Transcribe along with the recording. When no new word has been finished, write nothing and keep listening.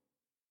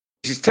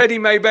This is Teddy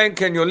Maybank,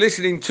 and you're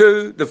listening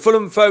to the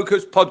Fulham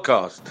Focus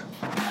podcast.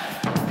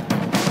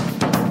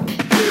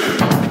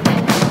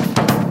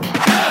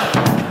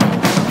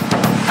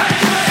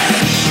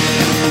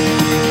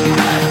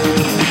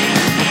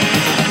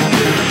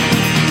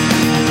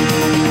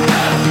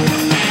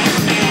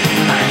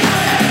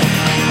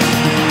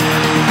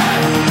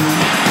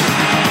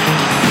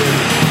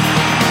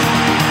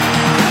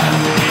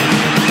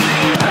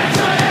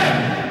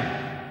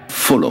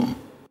 Fulham.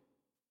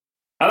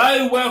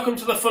 Hello, welcome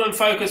to the Fulham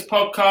Focus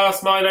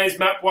podcast. My name's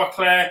Matt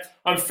Boisclair.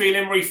 I'm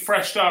feeling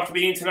refreshed after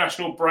the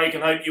international break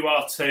and hope you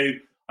are too.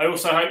 I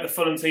also hope the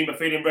Fulham team are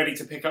feeling ready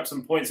to pick up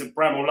some points at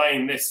Bramall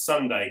Lane this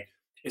Sunday.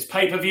 It's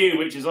pay-per-view,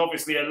 which is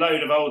obviously a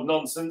load of old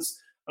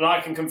nonsense, and I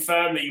can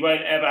confirm that you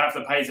won't ever have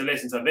to pay to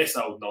listen to this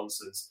old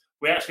nonsense.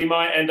 We actually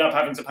might end up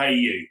having to pay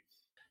you.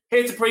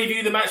 Here to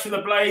preview the match from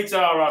the Blades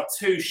are our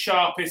two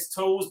sharpest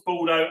tools,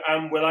 Baldo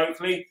and Will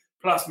Oakley,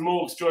 plus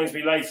Morgs joins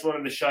me later on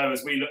in the show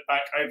as we look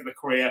back over the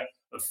career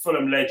of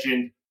Fulham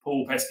legend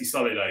Paul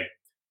Peschisolido.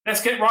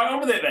 Let's get right on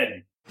with it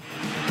then.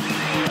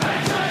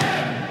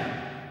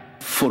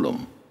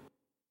 Fulham.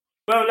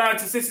 Well,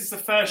 lads, as this is the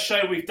first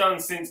show we've done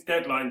since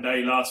deadline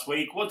day last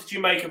week, what did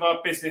you make of our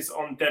business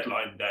on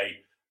deadline day?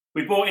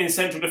 We brought in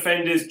central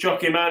defenders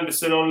Joachim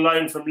Andersen on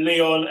loan from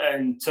Lyon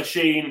and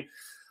Toshin.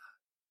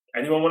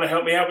 Anyone want to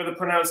help me out with the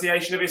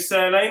pronunciation of his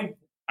surname?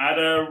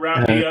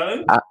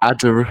 Adarabioyo?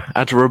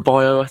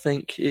 Adarabioyo, I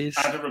think it is.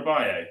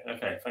 Adarabioyo.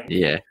 Okay, thank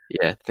you.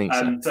 Yeah, I think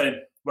so.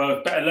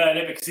 Well, better learn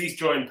it because he's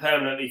joined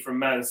permanently from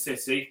Man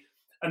City.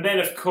 And then,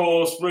 of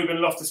course,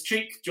 Ruben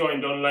Loftus-Cheek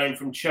joined on loan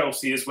from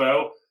Chelsea as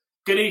well.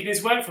 Good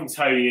evening's work from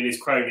Tony and his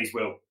cronies,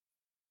 Will.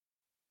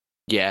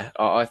 Yeah,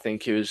 I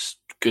think it was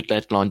good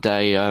deadline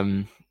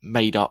day,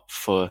 made up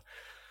for,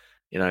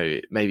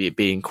 maybe it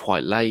being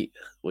quite late,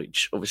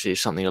 which obviously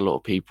is something a lot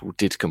of people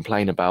did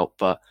complain about.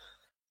 But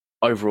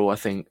overall, I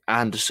think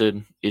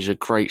Andersen is a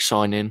great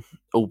signing,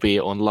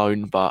 albeit on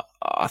loan, but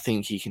I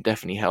think he can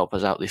definitely help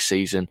us out this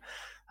season.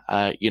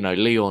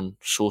 Lyon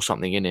saw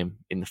something in him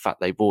in the fact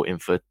they bought him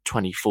for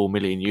 24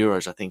 million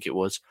euros, I think it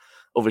was.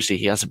 Obviously,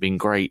 he hasn't been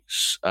great,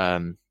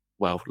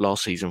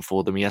 last season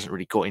for them. He hasn't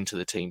really got into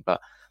the team, but,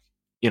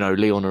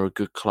 Lyon are a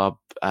good club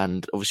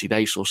and obviously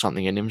they saw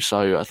something in him.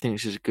 So I think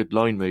this is a good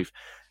loan move.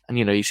 And,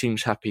 he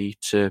seems happy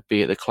to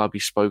be at the club.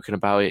 He's spoken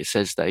about it. It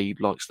says that he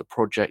likes the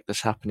project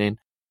that's happening.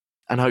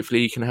 And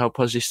hopefully he can help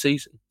us this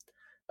season.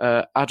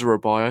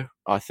 Adarabioyo,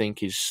 I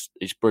think, is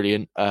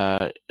brilliant.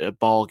 A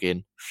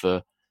bargain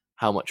for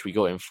how much we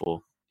got him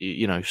for.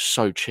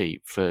 So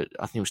cheap. For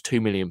I think it was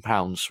 £2 million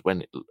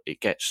when it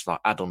gets like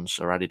add-ons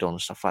or added on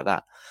and stuff like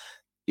that.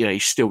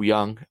 He's still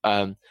young.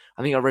 I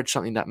think I read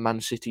something that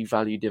Man City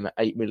valued him at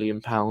 £8 million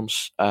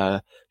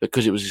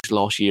because it was his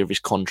last year of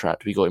his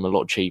contract. We got him a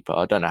lot cheaper.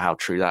 I don't know how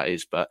true that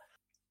is, but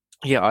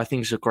yeah, I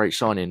think it's a great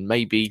signing.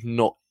 Maybe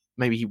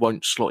he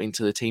won't slot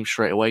into the team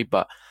straight away,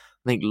 but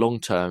I think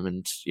long term,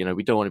 and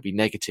we don't want to be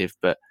negative,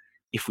 but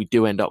if we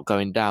do end up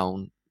going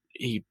down,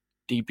 he'd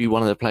be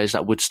one of the players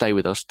that would stay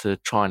with us to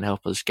try and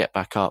help us get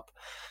back up.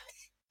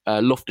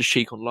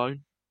 Loftus-Cheek on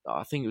loan,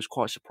 I think it was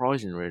quite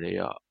surprising, really.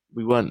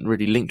 We weren't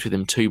really linked with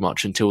him too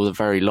much until the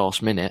very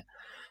last minute,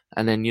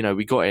 and then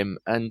we got him.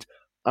 And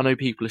I know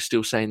people are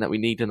still saying that we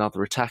need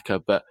another attacker,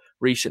 but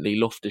recently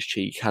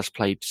Loftus-Cheek has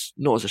played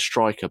not as a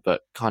striker,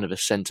 but kind of a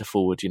centre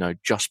forward,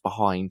 just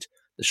behind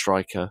the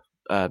striker,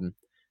 kind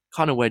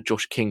of where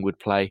Josh King would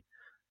play,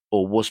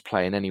 or was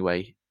playing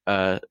anyway,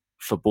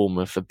 for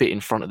Bournemouth, a bit in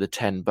front of the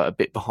 10, but a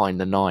bit behind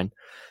the 9.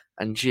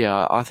 And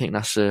yeah, I think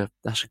that's a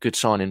good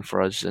signing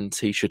for us, and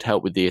he should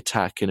help with the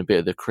attack and a bit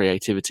of the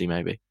creativity,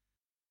 maybe.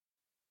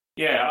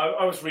 Yeah,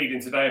 I was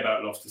reading today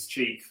about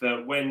Loftus-Cheek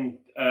that when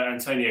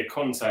Antonio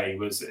Conte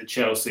was at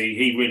Chelsea,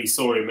 he really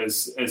saw him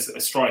as a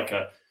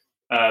striker.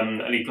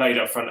 And he played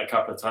up front a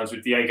couple of times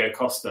with Diego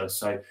Costa.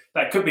 So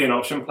that could be an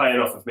option, playing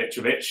off of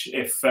Mitrovic,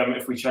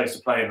 if we chose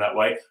to play him that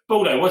way.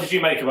 Baldo, what did you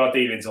make of our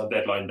dealings on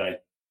deadline day?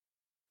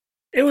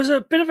 It was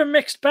a bit of a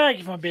mixed bag,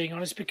 if I'm being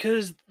honest,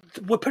 because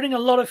we're putting a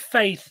lot of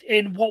faith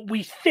in what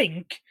we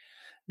think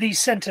these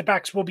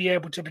centre-backs will be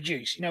able to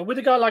produce. With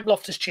a guy like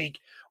Loftus-Cheek,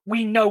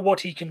 we know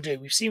what he can do.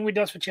 We've seen what he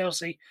does for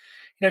Chelsea.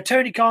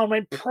 Tony Khan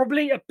went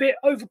probably a bit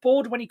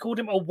overboard when he called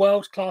him a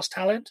world-class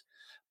talent.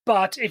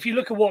 But if you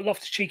look at what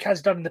Loftus-Cheek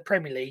has done in the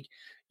Premier League,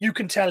 you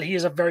can tell he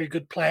is a very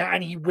good player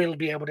and he will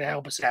be able to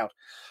help us out.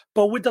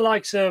 But with the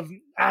likes of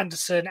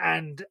Andersen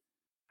and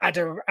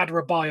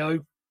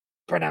Adarabioyo,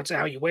 pronounce it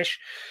how you wish,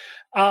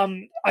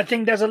 I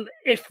think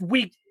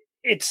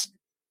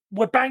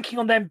we're banking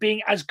on them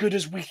being as good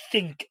as we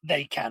think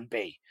they can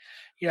be.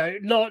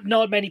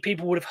 Not many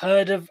people would have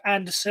heard of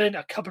Andersen.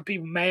 A couple of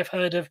people may have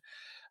heard of.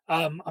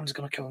 I'm just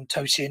going to call him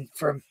Tosin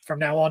from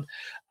now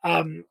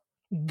on.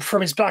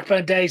 From his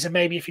Blackburn days, and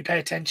maybe if you pay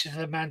attention to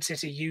the Man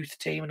City youth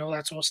team and all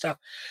that sort of stuff,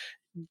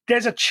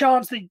 there's a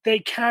chance that they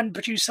can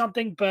produce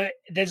something, but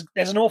there's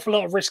an awful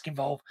lot of risk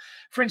involved.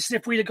 For instance,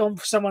 if we'd have gone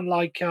for someone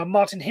like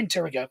Martin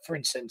Hinteregger, for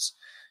instance,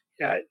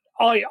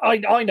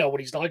 I know what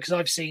he's like because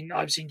I've seen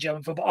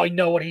German football. I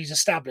know what he's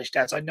established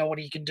as. I know what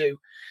he can do,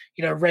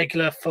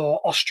 regular for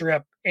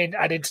Austria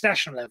at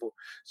international level.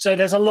 So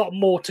there's a lot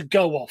more to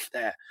go off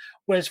there.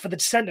 Whereas for the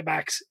centre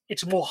backs,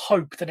 it's more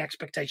hope than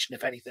expectation,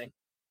 if anything.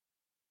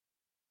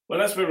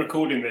 Well, as we're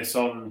recording this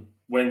on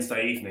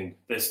Wednesday evening,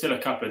 there's still a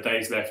couple of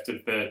days left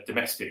of the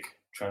domestic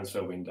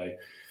transfer window,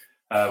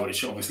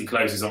 which obviously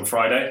closes on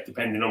Friday.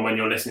 Depending on when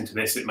you're listening to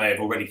this, it may have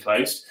already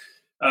closed.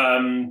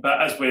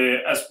 But as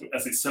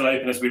it's still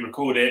open as we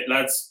record it,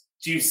 lads,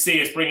 do you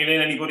see us bringing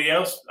in anybody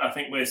else? I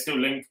think we're still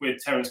linked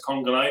with Terence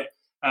Congolo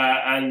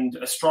and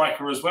a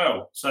striker as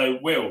well. So,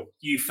 Will,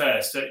 you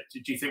first. Do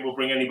you think we'll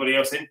bring anybody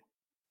else in?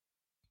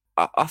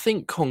 I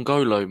think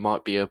Congolo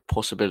might be a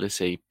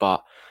possibility,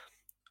 but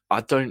I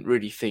don't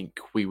really think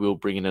we will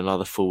bring in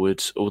another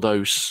forward,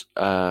 although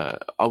I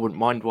wouldn't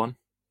mind one.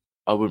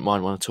 I wouldn't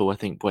mind one at all. I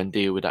think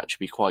Buendia would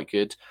actually be quite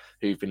good,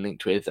 who we've been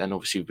linked with, and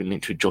obviously we've been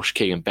linked with Josh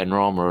King and Ben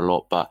Rama a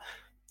lot, but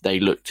they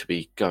look to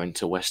be going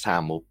to West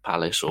Ham or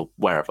Palace or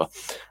wherever.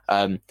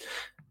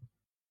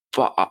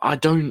 But I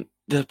don't...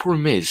 The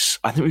problem is,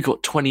 I think we've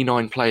got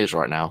 29 players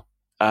right now.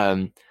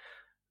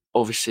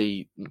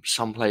 Obviously,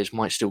 some players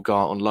might still go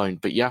out on loan,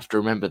 but you have to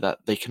remember that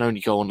they can only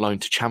go on loan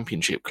to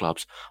championship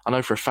clubs. I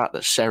know for a fact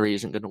that Seri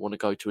isn't going to want to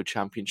go to a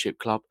championship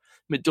club.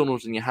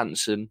 McDonald and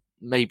Johansson,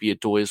 maybe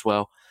Adoy as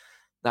well.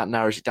 That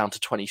narrows it down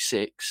to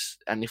 26.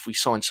 And if we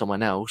sign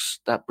someone else,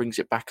 that brings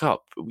it back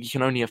up. We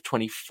can only have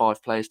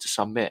 25 players to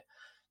submit.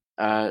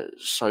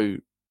 So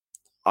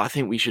I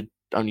think we should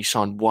only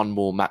sign one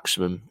more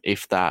maximum,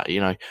 if that.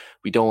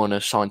 We don't want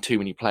to sign too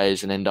many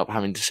players and end up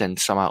having to send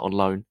some out on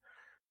loan.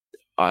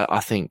 I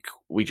think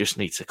we just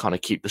need to kind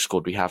of keep the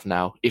squad we have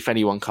now. If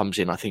anyone comes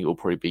in, I think it will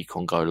probably be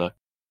Congolo.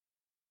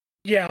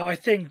 Yeah, I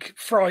think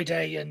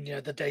Friday and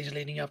the days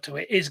leading up to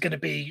it is going to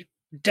be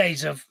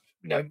days of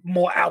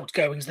more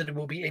outgoings than it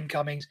will be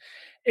incomings.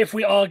 If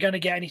we are going to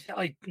get anything,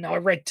 I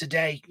read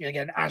today,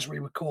 again, as we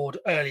record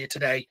earlier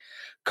today,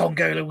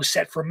 Congolo was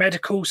set for a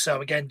medical.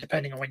 So again,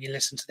 depending on when you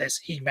listen to this,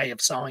 he may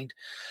have signed.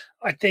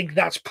 I think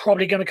that's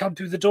probably going to come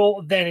through the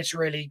door. Then it's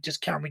really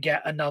just, can we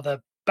get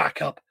another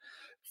backup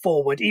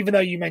forward? Even though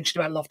you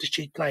mentioned about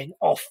Loftus-Cheek playing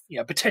off,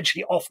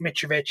 potentially off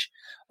Mitrovic,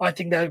 I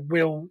think there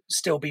will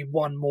still be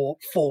one more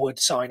forward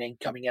signing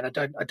coming in. I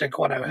don't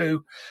quite know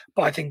who,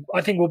 but I think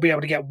we'll be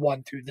able to get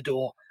one through the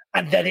door.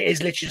 And then it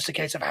is literally just a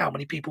case of how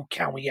many people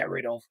can we get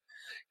rid of.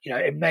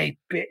 It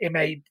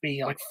may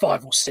be like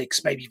 5 or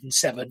 6, maybe even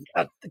 7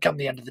 come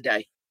the end of the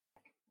day.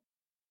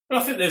 I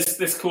think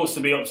there's cause to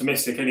be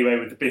optimistic anyway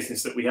with the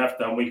business that we have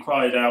done. We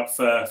cried out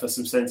for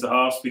some centre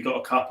halves. We got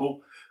a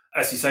couple.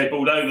 As you say,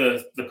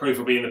 Baldo, the proof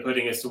will be in the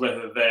pudding as to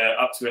whether they're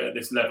up to it at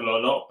this level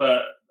or not.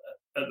 But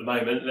at the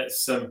moment,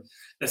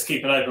 let's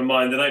keep an open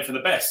mind and hope for the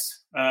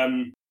best.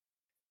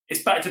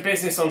 It's back to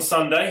business on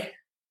Sunday.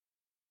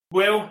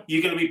 Will,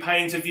 you going to be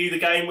paying to view the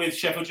game with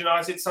Sheffield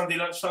United Sunday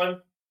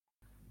lunchtime?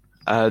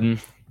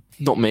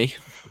 Not me,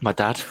 my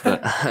dad.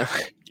 But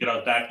Good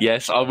old dad.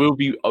 Yes, I will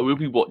be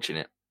watching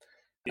it.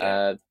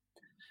 Yeah.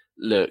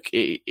 Look,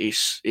 it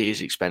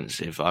is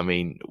expensive. I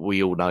mean,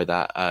 we all know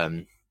that.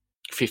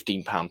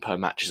 £15 per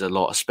match is a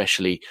lot,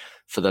 especially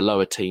for the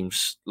lower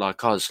teams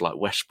like us, like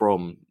West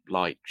Brom,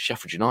 like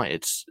Sheffield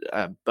United,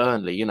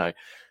 Burnley.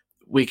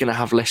 We're going to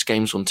have less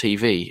games on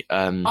TV.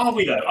 Are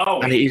we though? Are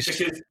we? And it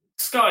is...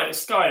 Because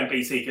Sky and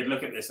BT could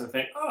look at this and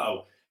think,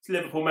 it's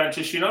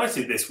Liverpool-Manchester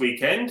United this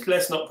weekend.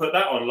 Let's not put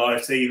that on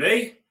live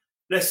TV.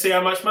 Let's see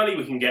how much money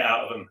we can get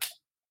out of them.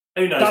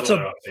 Who knows what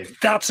they're up to?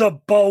 That's a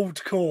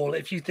bold call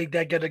if you think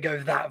they're going to go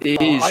that far.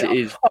 It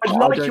is. I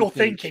like your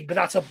thinking, but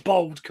that's a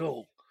bold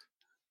call.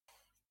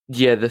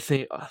 Yeah, the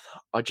thing,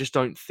 I just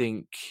don't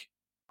think...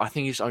 I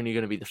think it's only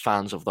going to be the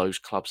fans of those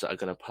clubs that are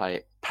going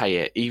to pay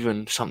it.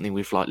 Even something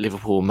with like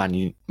Liverpool, Man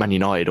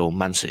United or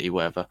Man City,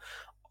 whatever.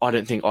 I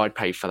don't think I'd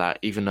pay for that,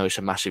 even though it's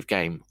a massive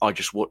game. I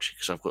just watch it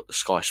because I've got the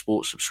Sky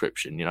Sports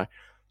subscription,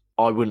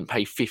 I wouldn't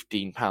pay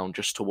 £15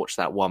 just to watch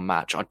that one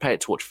match. I'd pay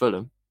it to watch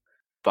Fulham,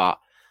 but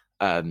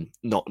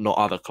not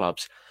other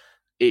clubs.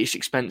 It's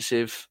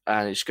expensive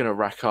and it's going to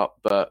rack up,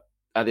 but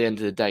at the end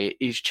of the day, it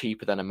is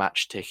cheaper than a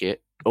match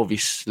ticket.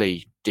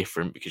 Obviously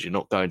different because you're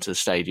not going to the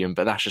stadium,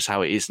 but that's just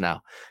how it is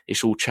now.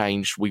 It's all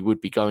changed. We would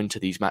be going to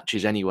these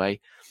matches anyway,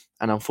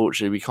 and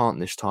unfortunately we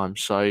can't this time.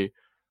 So,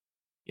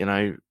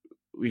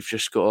 we've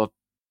just got to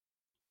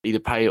either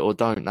pay it or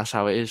don't. That's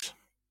how it is.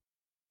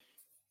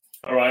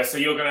 All right, so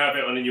you're going to have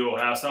it on in your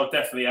house. I'll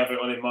definitely have it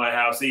on in my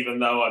house, even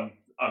though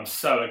I'm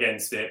so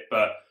against it.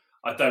 But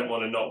I don't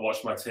want to not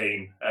watch my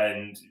team.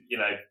 And,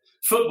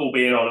 football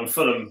being on and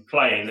Fulham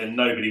playing and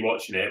nobody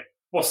watching it,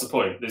 what's the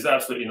point? There's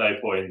absolutely no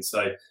point.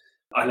 So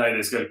I know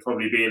there's going to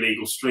probably be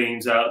illegal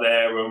streams out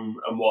there and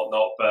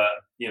whatnot. But,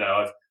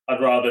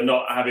 I'd rather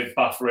not have it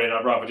buffering.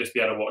 I'd rather just be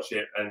able to watch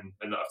it and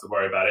not have to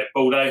worry about it.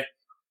 Baldo?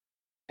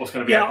 What's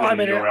going to be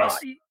happening in your house?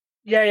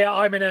 Yeah.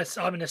 I'm in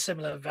a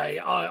similar vein.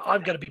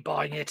 I'm going to be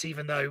buying it,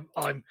 even though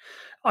I'm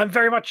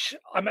very much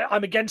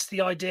I'm against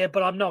the idea,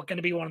 but I'm not going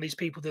to be one of these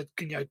people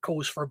that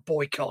calls for a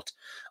boycott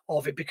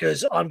of it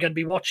because I'm going to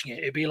be watching it.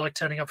 It'd be like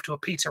turning up to a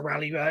pizza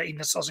rally eating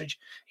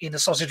the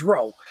sausage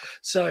roll.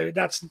 So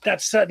that's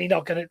certainly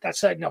not going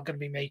to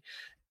be me.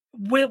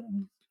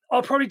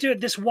 I'll probably do it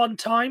this one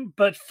time,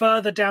 but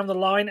further down the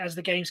line as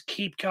the games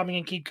keep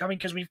coming,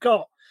 because we've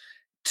got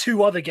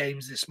 2 other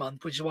games this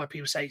month, which is why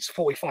people say it's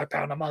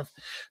 £45 a month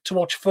to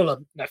watch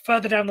Fulham. Now,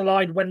 further down the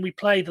line, when we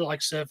play the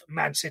likes of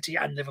Man City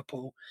and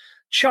Liverpool,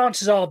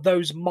 chances are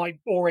those might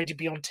already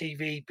be on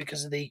TV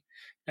because of the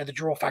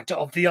draw factor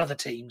of the other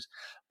teams.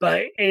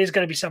 But it is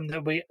going to be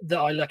something that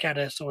I look at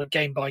a sort of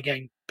game by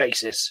game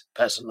basis,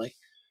 personally.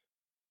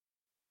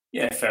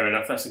 Yeah, fair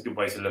enough. That's a good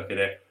way to look at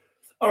it.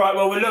 All right,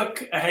 well, we'll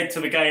look ahead to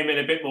the game in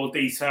a bit more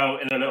detail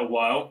in a little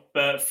while.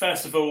 But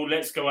first of all,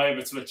 let's go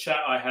over to a chat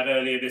I had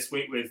earlier this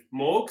week with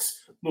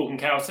Morgan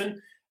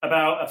Cowton,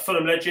 about a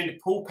Fulham legend,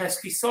 Paul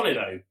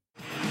Peschisolido.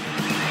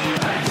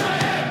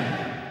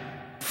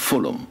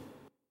 Fulham.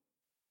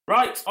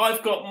 Right,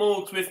 I've got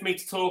Morgs with me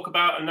to talk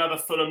about another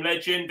Fulham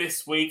legend.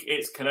 This week,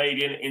 it's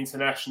Canadian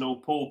international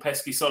Paul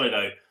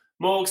Peschisolido.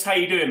 Morgs, how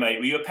you doing, mate?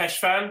 Were you a Pesch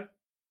fan?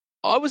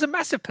 I was a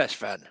massive Pesch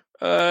fan.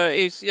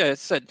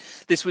 Said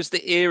this was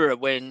the era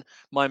when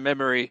my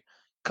memory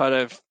kind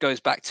of goes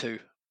back to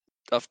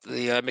after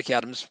the Mickey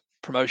Adams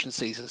promotion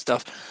season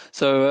stuff.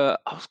 So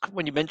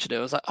when you mentioned it, I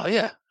was like,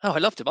 I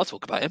loved him. I'll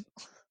talk about him.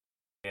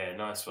 Yeah,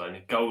 nice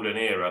one. Golden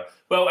era.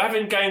 Well,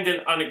 having gained an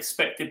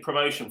unexpected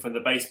promotion from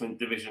the basement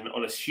division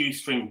on a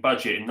shoestring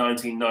budget in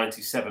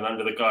 1997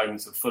 under the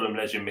guidance of Fulham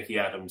legend Mickey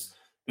Adams,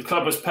 the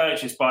club was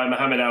purchased by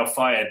Mohamed Al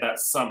Fayed that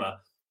summer,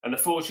 and the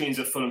fortunes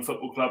of Fulham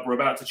Football Club were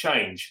about to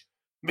change.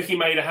 Mickey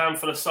made a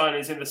handful of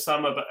signings in the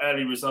summer, but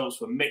early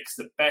results were mixed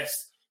at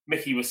best.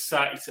 Mickey was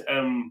sacked,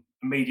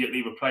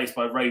 immediately replaced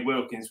by Ray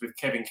Wilkins, with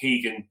Kevin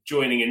Keegan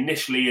joining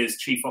initially as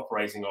Chief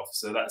Operating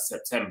Officer. That's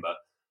September.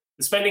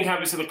 The spending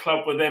habits of the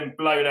club were then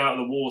blown out of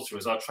the water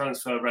as our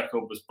transfer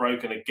record was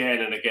broken again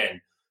and again.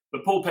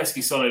 But Paul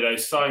Peschisolido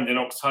signed in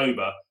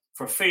October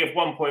for a fee of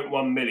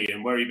 £1.1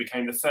 million, where he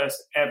became the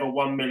first ever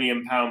 £1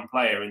 million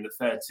player in the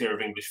third tier of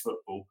English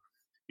football.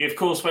 He, of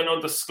course, went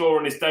on to score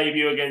on his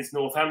debut against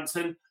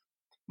Northampton.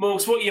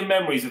 Morgs, what are your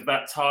memories of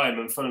that time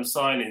and Fulham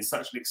signing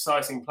such an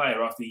exciting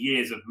player after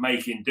years of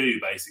making do,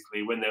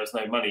 basically, when there was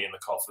no money in the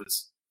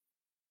coffers?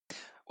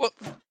 Well,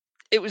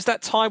 it was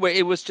that time where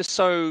it was just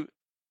so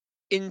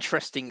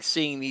interesting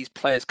seeing these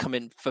players come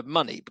in for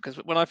money, because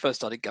when I first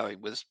started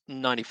going was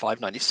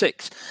 95,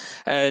 96,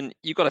 and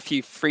you got a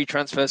few free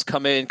transfers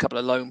come in, a couple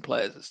of loan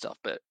players and stuff,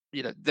 but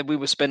then we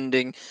were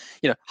spending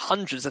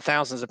hundreds of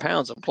thousands of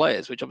pounds on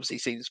players, which obviously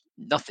seems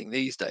nothing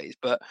these days.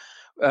 But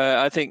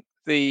I think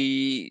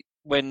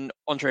when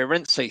Andre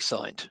Rense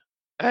signed,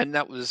 and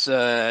that was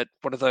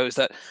one of those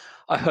that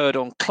I heard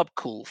on Club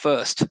Call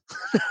first.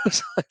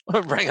 I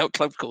rang out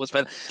Club Call,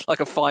 spent like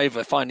a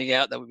 £5 finding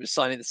out that we were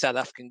signing the South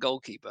African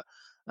goalkeeper,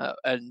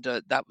 and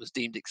that was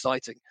deemed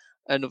exciting.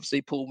 And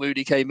obviously Paul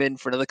Moody came in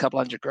for another couple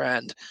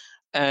 $100,000,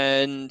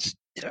 and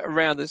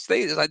around this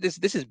thing, it's like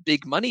this is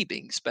big money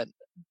being spent.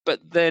 But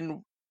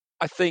then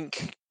I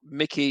think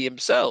Mickey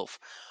himself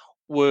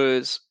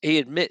he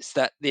admits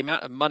that the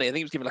amount of money, I think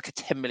he was given like a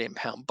 £10 million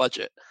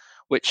budget,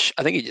 which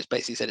I think he just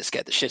basically said it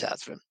scared the shit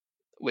out of him,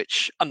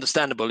 which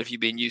understandable if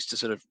you've been used to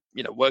sort of,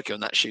 working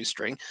on that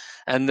shoestring.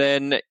 And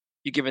then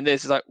you're given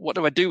this, it's like, what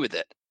do I do with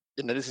it?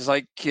 This is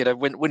like,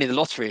 winning the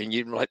lottery and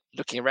you're like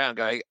looking around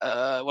going, what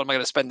am I going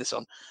to spend this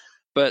on?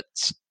 But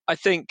I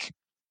think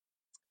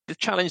the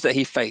challenge that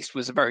he faced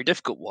was a very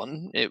difficult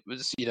one. It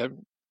was,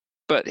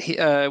 but he,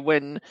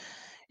 when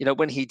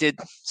he did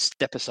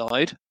step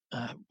aside,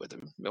 whether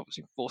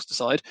obviously forced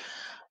aside,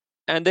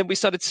 and then we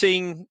started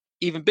seeing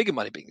even bigger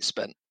money being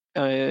spent.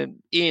 Ian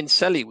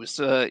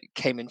Selly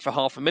came in for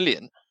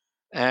 $500,000,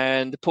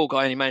 and the poor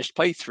guy only managed to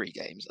play 3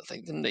 games, I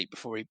think, didn't he,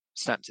 before he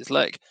snapped his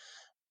leg.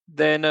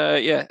 Then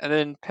and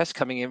then Pest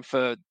coming in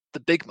for the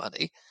big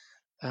money,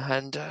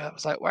 and I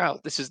was like, wow,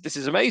 this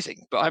is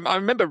amazing. But I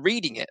remember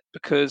reading it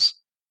because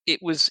it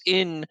was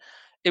in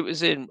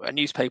a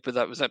newspaper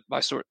that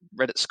I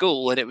read at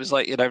school, and it was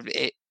like,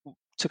 it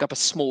took up a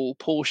small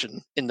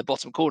portion in the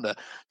bottom corner,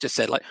 just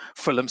said like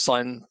Fulham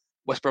signed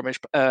West Bromwich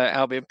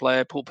Albion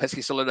player Paul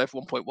Peschisolido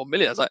for $1.1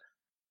 million. I was like,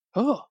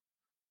 oh,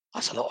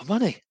 that's a lot of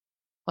money.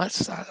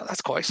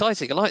 That's quite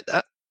exciting. I like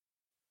that.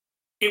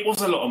 It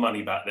was a lot of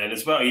money back then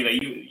as well.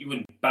 You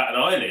wouldn't bat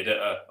an eyelid at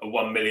a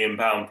 £1 million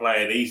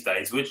player these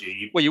days, would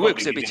you? Well, you would,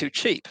 because it'd be too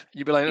cheap.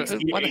 You'd be like,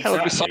 why the hell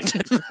have we signed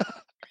him?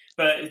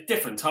 But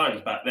different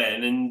times back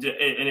then, and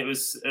it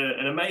was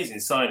an amazing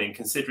signing,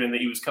 considering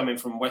that he was coming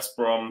from West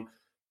Brom,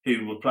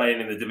 who were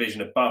playing in the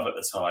division above at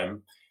the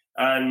time,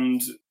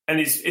 and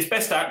his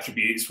best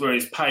attributes were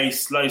his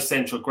pace, low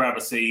central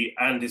gravity,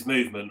 and his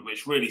movement,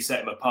 which really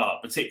set him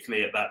apart,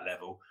 particularly at that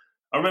level.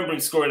 I remember him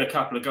scoring a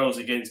couple of goals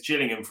against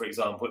Gillingham, for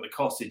example, at the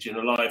Cottage in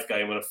a live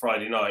game on a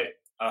Friday night.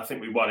 I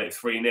think we won it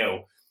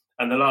 3-0.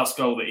 And the last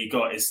goal that he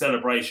got, his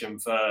celebration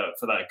for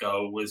that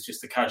goal was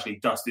just to casually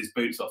dust his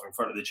boots off in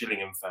front of the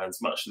Gillingham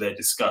fans, much to their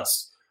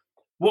disgust.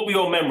 What were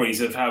your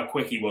memories of how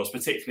quick he was,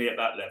 particularly at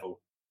that level?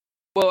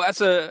 Well,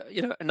 as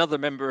another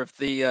member of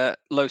the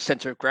low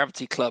centre of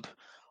gravity club,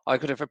 I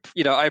could have,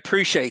 I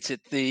appreciated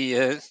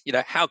the,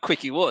 how quick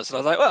he was. And I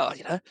was like,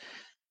 well,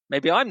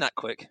 maybe I'm that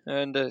quick.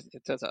 And it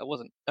turns out I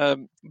wasn't.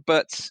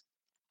 But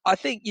I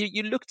think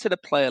you looked at a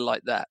player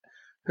like that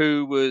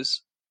who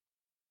was,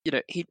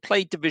 he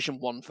played Division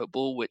 1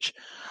 football, which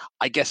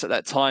I guess at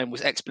that time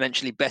was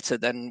exponentially better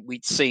than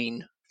we'd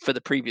seen for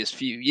the previous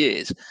few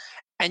years.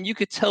 And you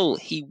could tell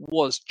he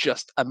was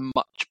just a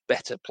much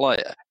better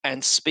player,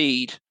 and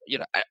speed,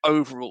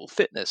 overall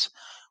fitness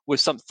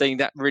was something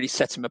that really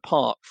set him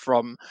apart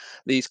from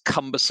these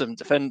cumbersome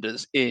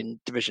defenders in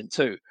Division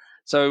 2.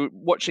 So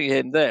watching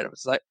him there, it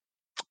was like,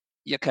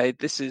 okay,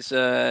 this is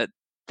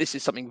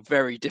something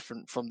very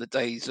different from the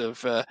days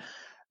of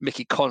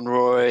Mickey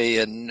Conroy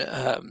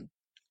and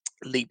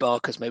Lee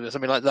Barkers, maybe, or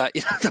something like that,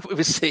 that we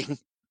were seeing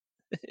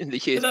in the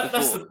years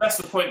before. That's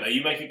the point, though.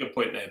 You make a good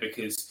point there,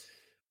 because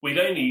we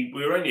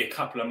were only a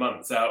couple of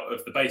months out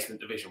of the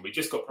basement division. We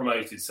just got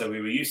promoted, so we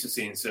were used to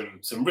seeing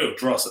some real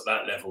dross at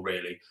that level,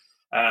 really.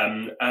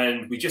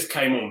 And we just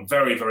came on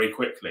very, very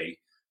quickly.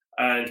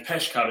 And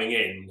Pesh coming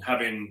in,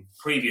 having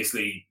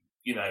previously,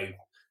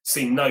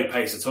 seen no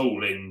pace at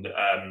all in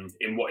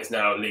what is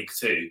now League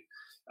Two.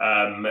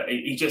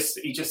 He just.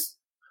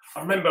 I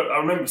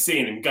remember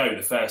seeing him go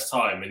the first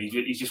time, and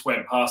he just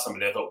went past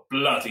somebody. I thought,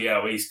 bloody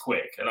hell, he's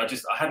quick. And I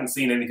hadn't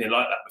seen anything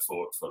like that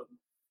before at Fulham.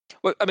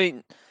 Well, I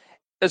mean,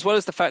 as well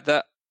as the fact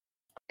that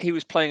he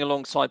was playing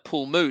alongside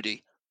Paul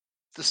Moody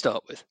to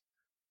start with.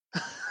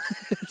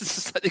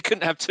 They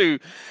couldn't have two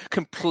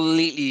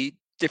completely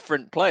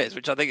different players,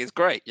 which I think is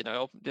great.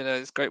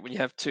 It's great when you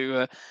have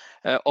two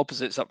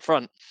opposites up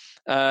front.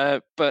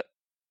 But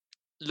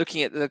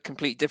looking at the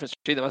complete difference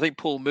between them, I think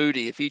Paul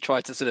Moody, if he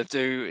tried to sort of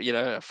do,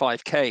 a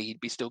 5K, he'd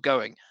be still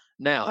going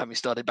now, having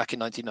started back in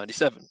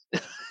 1997.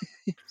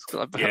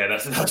 Yeah,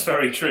 that's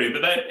very true.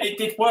 But it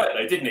did work,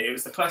 though, didn't it? It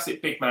was the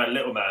classic big man,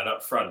 little man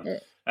up front. Yeah.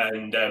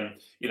 And,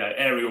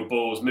 aerial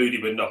balls,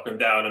 Moody would knock them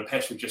down and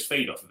Pesh would just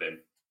feed off of him.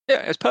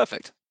 Yeah, it's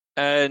perfect.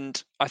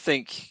 And I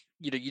think,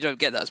 you don't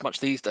get that as much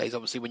these days,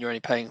 obviously, when you're only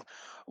paying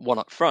one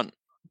up front.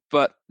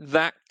 But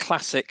that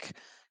classic,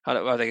 by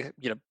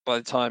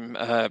the time,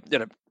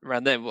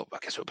 around then, well, I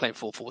guess we were playing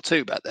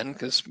 4-4-2 back then,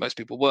 because most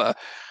people were,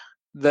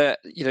 that,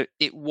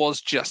 it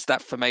was just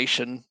that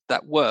formation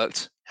that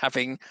worked,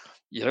 having,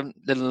 little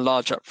and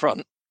large up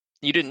front.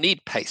 You didn't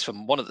need pace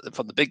from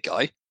from the big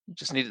guy. You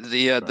just needed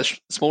the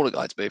smaller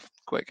guy to be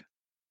quick.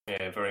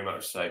 Yeah, very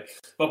much so.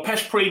 Well,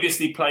 Pesh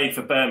previously played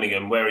for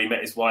Birmingham, where he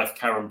met his wife,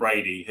 Karen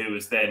Brady, who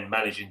was then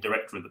managing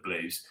director of the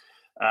Blues.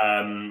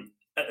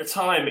 At the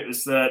time, it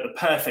was the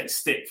perfect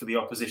stick for the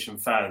opposition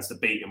fans to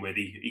beat him with.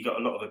 He got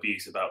a lot of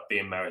abuse about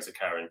being married to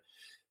Karen.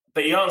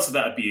 But he answered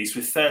that abuse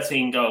with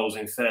 13 goals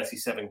in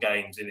 37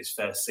 games in his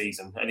first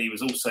season. And he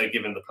was also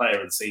given the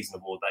Player of the Season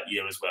award that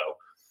year as well.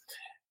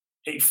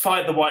 He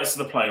fired the Whites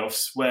to the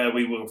playoffs, where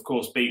we were, of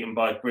course, beaten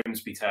by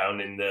Grimsby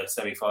Town in the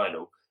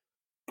semi-final.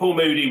 Paul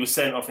Moody was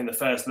sent off in the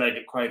first leg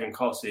at Craven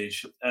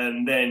Cottage,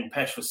 and then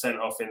Pesh was sent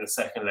off in the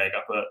second leg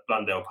up at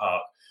Blundell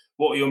Park.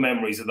 What were your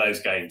memories of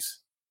those games?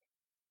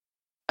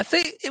 I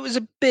think it was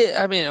a bit,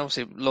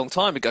 obviously a long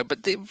time ago, but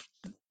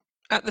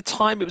at the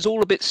time it was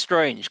all a bit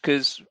strange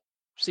because,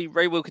 see,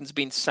 Ray Wilkins had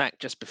been sacked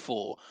just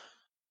before,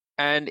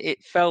 and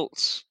it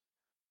felt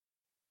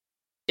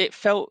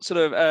sort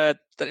of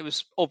that it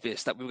was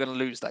obvious that we were going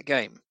to lose that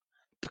game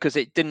because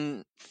it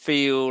didn't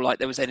feel like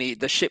there was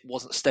the ship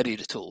wasn't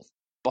steadied at all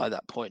by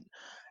that point.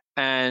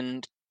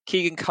 And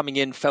Keegan coming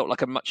in felt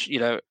like a much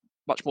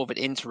more of an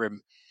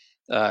interim,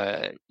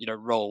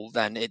 role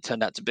than it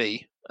turned out to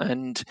be.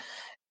 And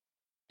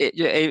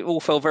it all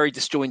felt very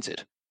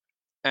disjointed.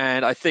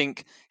 And I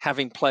think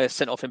having players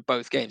sent off in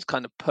both games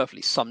kind of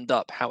perfectly summed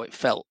up how it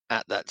felt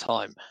at that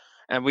time.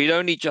 And we'd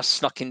only just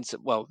snuck into,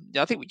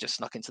 I think we just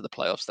snuck into the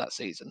playoffs that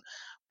season.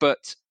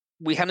 But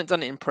we hadn't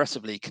done it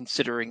impressively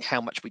considering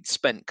how much we'd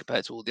spent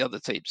compared to all the other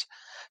teams.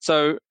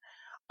 So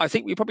I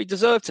think we probably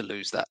deserved to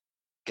lose that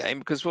game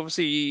because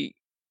obviously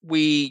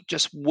we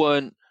just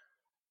weren't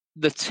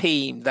the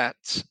team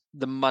that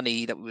the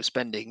money that we were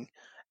spending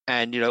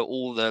and,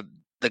 all the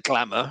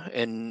glamour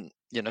in,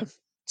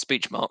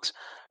 speech marks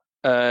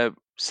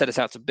set us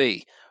out to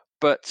be.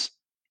 But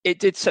it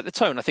did set the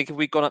tone. I think if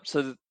we'd gone up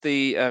to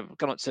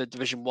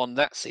Division 1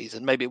 that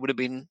season, maybe it would have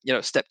been,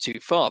 a step too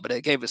far, but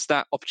it gave us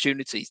that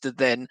opportunity to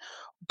then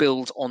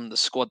build on the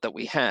squad that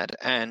we had.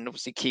 And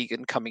obviously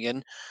Keegan coming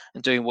in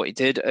and doing what he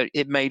did,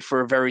 it made for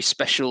a very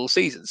special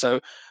season. So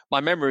my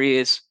memory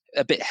is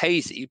a bit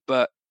hazy,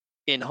 but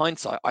in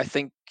hindsight, I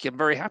think I'm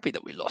very happy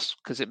that we lost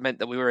because it meant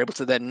that we were able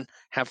to then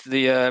have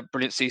the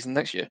brilliant season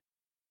next year.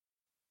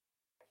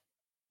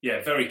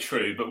 Yeah, very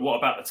true. But what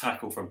about the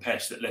tackle from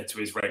Pesh that led to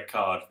his red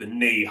card? The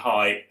knee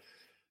height,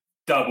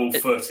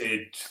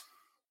 double-footed.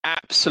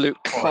 Absolute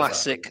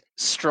classic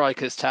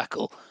striker's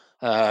tackle.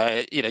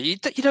 You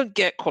don't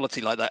get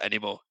quality like that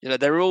anymore.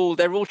 They're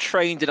all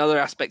trained in other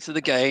aspects of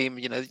the game.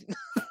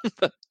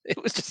 But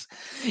it was just,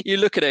 you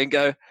look at it and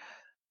go,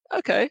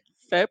 okay,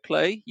 fair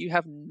play. You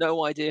have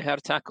no idea how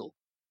to tackle.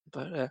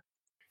 But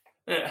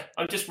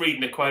I'm just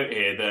reading a quote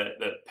here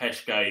that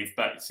Pesh gave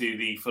back to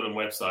the Fulham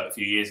website a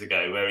few years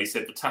ago, where he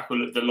said the tackle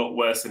looked a lot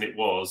worse than it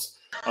was.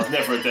 I was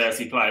never a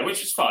dirty player,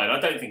 which is fine. I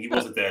don't think he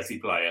was a dirty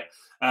player.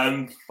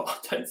 But I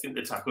don't think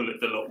the tackle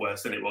looked a lot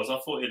worse than it was. I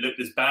thought it looked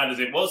as bad as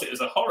it was. It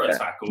was a horror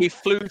tackle. He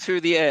flew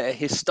through the air.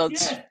 His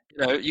studs,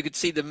 you could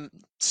see them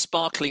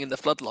sparkling in the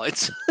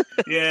floodlights.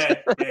 yeah,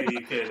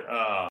 you could.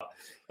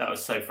 That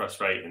was so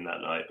frustrating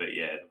that night. But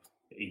yeah,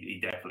 he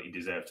definitely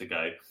deserved to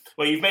go.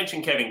 Well, you've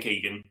mentioned Kevin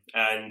Keegan,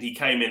 and he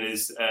came in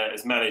as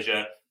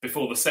manager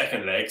before the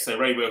second leg. So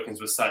Ray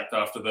Wilkins was sacked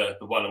after the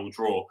 1-1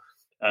 draw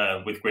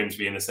with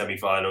Grimsby in the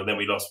semi-final. Then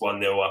we lost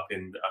 1-0 up at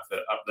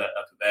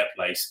their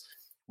place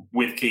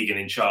with Keegan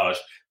in charge.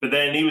 But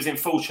then he was in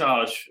full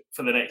charge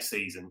for the next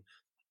season.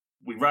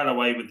 We ran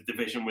away with the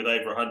division with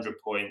over 100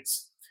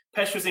 points.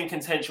 Pesh was in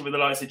contention with the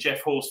likes of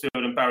Jeff Horsfield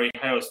and Barry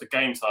Hales for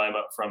game time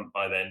up front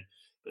by then,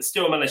 but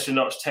still managed to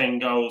notch 10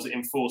 goals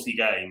in 40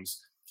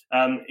 games.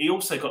 He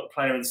also got the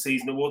Player of the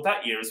Season award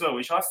that year as well,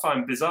 which I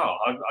find bizarre.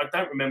 I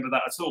don't remember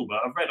that at all, but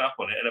I've read up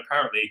on it, and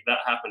apparently that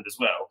happened as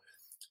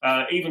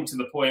well. Even to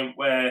the point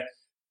where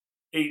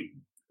the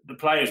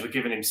players were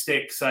giving him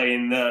stick,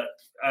 saying that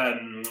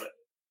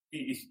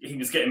he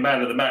was getting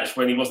man of the match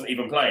when he wasn't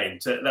even playing,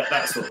 to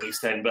that sort of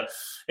extent. But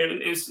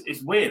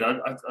it's weird.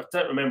 I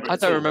don't remember it. I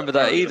don't remember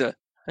that either.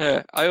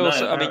 Yeah,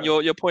 I mean,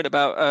 your point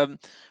about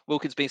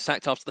Wilkins being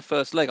sacked after the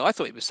first leg, I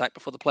thought he was sacked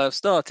before the playoffs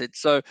started.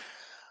 So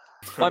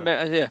my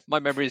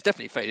memory is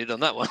definitely faded on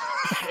that one.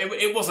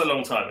 It was a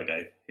long time ago.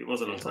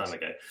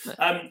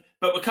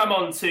 But we'll come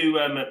on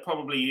to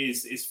probably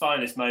his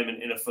finest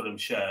moment in a Fulham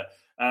shirt,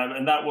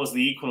 and that was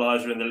the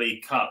equaliser in the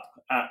League Cup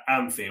at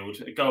Anfield,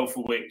 a goal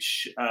for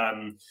which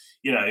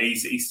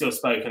he's still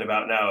spoken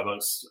about now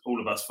amongst all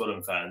of us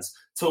Fulham fans.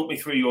 Talk me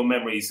through your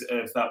memories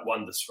of that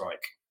wonder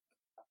strike.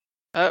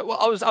 Well,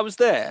 I was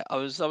there. I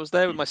was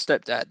there with my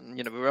stepdad, and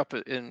we were up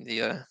in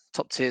the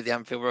top tier of the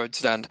Anfield Road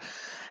stand,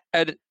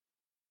 and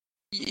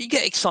you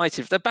get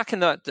excited. Back in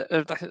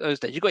those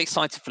days, you got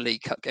excited for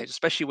League Cup games,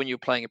 especially when you were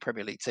playing a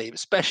Premier League team,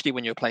 especially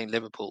when you were playing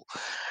Liverpool.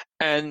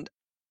 And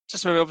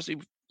just remember, obviously,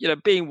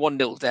 being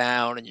 1-0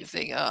 down, and you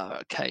think, oh,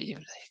 okay, you're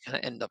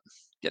going to end up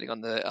getting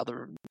on the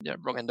other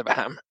wrong end of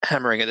a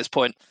hammering at this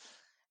point.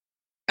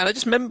 And I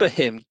just remember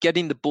him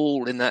getting the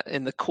ball in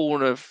the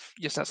corner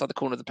just outside the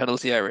corner of the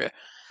penalty area,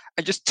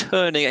 and just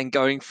turning and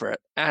going for it.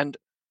 And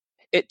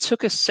it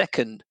took a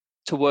second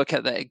to work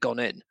out that it had gone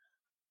in.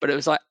 But it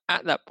was like,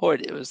 at that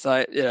point, it was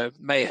like,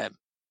 mayhem.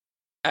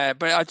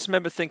 But I just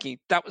remember thinking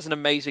that was an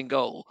amazing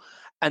goal.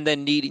 And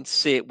then needing to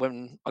see it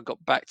when I got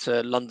back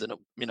to London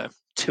at,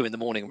 2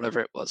 a.m,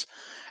 whatever it was.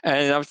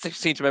 And I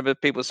seem to remember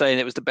people saying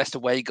it was the best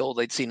away goal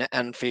they'd seen at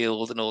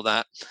Anfield and all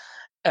that.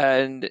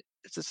 And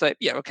it's just like,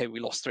 yeah, okay, we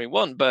lost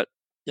 3-1, but,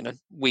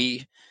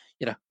 we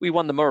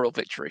won the moral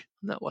victory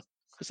on that one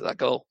because of that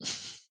goal.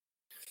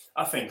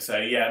 I think so,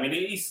 yeah. I mean,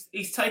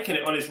 he's taken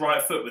it on his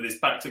right foot with his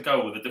back to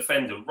goal with the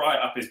defender right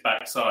up his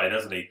backside,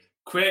 hasn't he?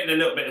 Created a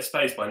little bit of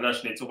space by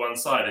nudging it to one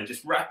side and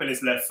just wrapping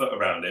his left foot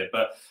around it.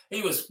 But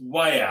he was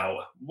way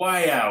out,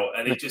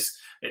 and it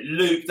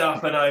looped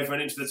up and over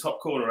and into the top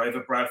corner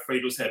over Brad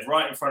Friedel's head,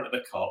 right in front of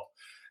the Kop.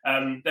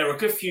 There were a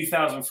good few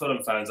thousand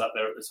Fulham fans up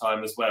there at the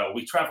time as well.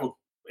 We travelled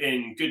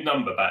in good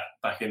number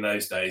back in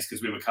those days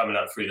because we were coming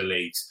up through the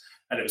leagues.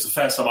 And it was the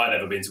first time I'd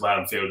ever been to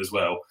Anfield as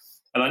well.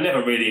 And I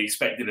never really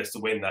expected us to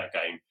win that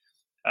game.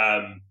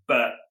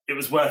 But it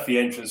was worth the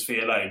entrance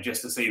fee alone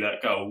just to see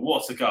that goal.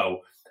 What a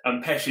goal.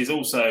 And Pesh is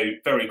also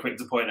very quick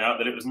to point out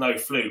that it was no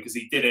fluke because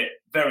he did it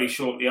very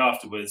shortly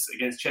afterwards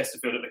against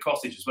Chesterfield at the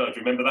Cottage as well. Do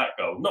you remember that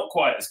goal? Not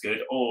quite as good,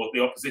 or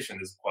the opposition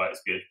isn't quite as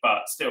good,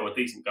 but still a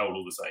decent goal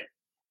all the same.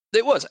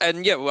 It was.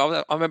 And yeah,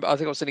 well, I remember, I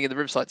think I was sitting in the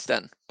Riverside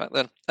stand back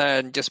then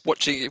and just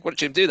watching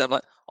him do that. I'm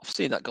like, I've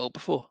seen that goal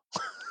before.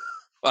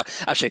 Well,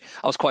 actually,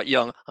 I was quite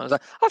young. I was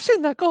like, I've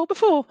seen that goal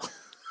before.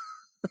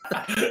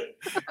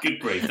 Good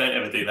grief, don't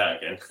ever do that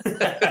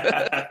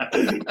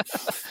again.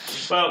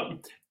 Well,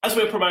 as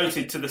we're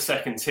promoted to the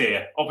second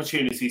tier,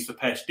 opportunities for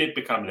Pesh did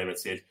become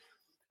limited.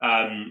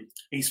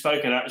 He's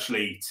spoken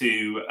actually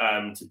to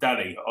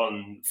Danny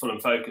on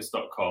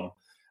FulhamFocus.com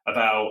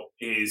about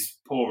his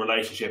poor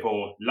relationship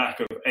or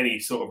lack of any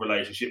sort of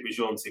relationship with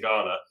Jean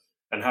Tigana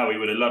and how he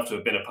would have loved to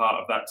have been a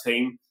part of that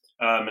team.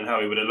 And how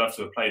he would have loved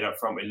to have played up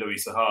front with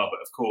Louis Saha.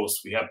 But of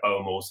course, we had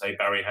Boa Morte,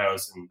 Barry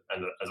Howes, and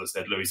as I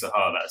said, Louis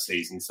Saha that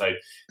season. So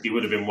he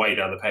would have been way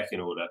down the pecking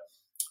order.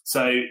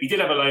 So he did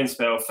have a loan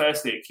spell,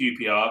 firstly at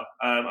QPR.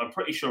 I'm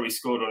pretty sure he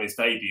scored on his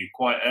debut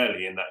quite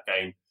early in that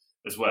game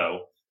as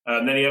well.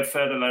 Then he had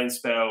further loan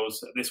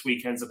spells at this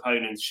weekend's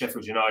opponents,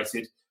 Sheffield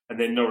United, and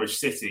then Norwich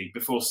City,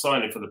 before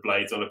signing for the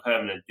Blades on a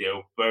permanent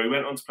deal, where he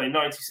went on to play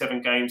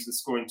 97 games and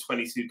scoring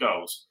 22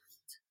 goals.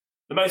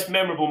 The most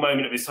memorable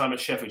moment of his time at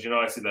Sheffield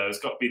United, though, has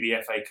got to be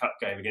the FA Cup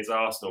game against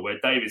Arsenal, where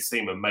David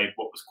Seaman made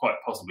what was quite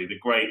possibly the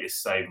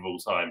greatest save of all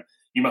time.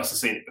 You must have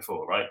seen it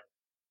before, right?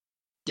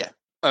 Yeah,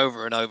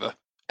 over and over.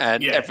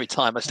 And every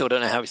time, I still don't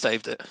know how he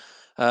saved it.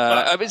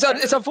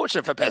 It's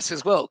unfortunate for Pes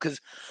as well, because,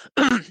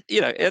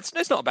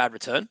 it's not a bad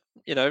return,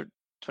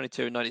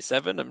 22 and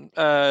 97.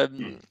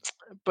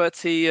 But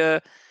he,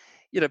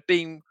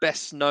 being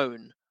best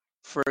known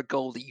for a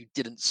goal that you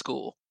didn't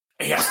score.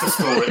 He has to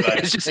score it, though.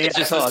 It's just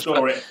hard. To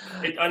score it.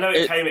 I know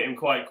it came at him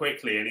quite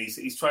quickly, and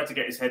he's tried to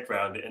get his head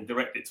round it and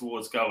direct it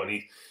towards goal.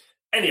 And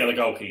any other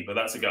goalkeeper,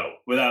 that's a goal,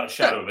 without a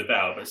shadow of a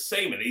doubt. But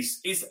Seaman,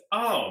 his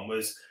arm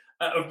was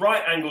at a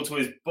right angle to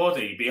his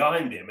body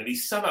behind him, and he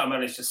somehow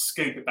managed to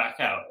scoop it back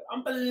out.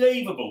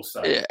 Unbelievable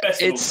stuff. Yeah,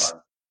 Best of all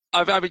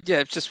time.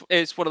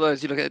 It's one of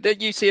those, you look at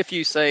it, you see a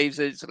few saves,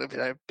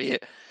 be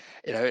it,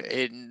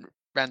 in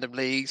random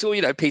leagues, or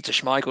Peter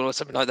Schmeichel or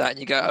something like that, and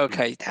you go,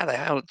 okay, how the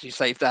hell did you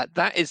save that?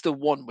 That is the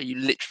one where you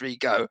literally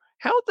go,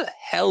 how the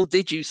hell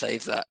did you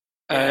save that?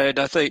 And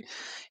I think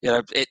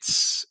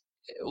it's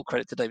all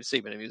credit to David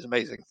Seaman. He was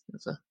amazing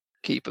as a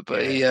keeper,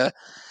 but if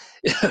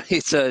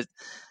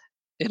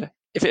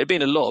it had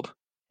been a lob,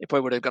 it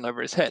probably would have gone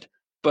over his head.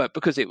 But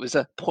because it was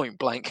a point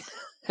blank,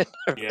 it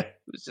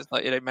was just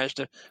like managed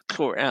to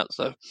claw it out.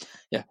 So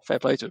fair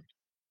play to him.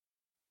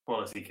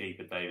 Quality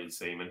keeper, David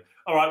Seaman.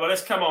 All right, well,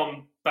 let's come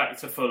on back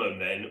to Fulham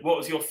then. What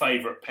was your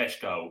favourite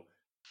Pesh goal?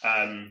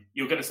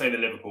 You're going to say the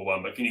Liverpool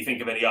one, but can you think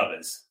of any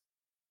others?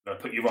 I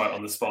put you right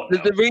on the spot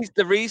now.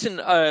 The reason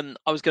I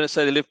was going to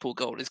say the Liverpool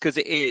goal is because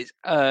it is,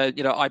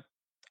 when I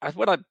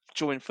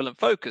joined Fulham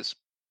Focus,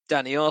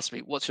 Danny asked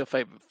me, "What's your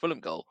favourite Fulham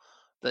goal?"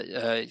 That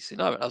he said,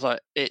 "No," I was like,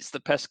 "It's the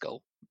Pesh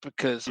goal,"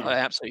 because I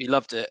absolutely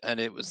loved it, and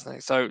it was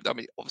so. I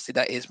mean, obviously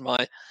that is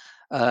my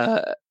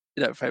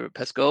favourite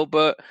Pesh goal,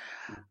 but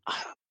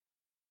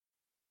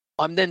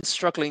I'm then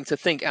struggling to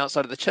think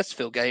outside of the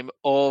Chesterfield game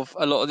of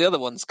a lot of the other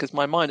ones because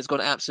my mind has gone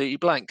absolutely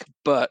blank.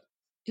 But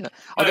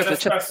I'll go for the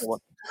Chesterfield one.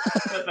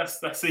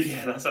 That's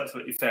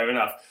absolutely fair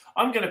enough.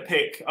 I'm going to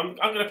pick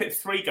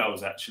 3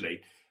 goals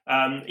actually.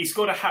 He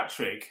scored a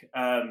hat-trick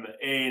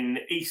in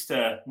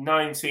Easter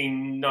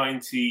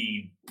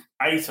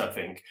 1998, I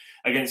think,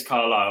 against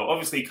Carlisle.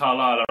 Obviously,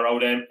 Carlisle, our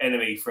old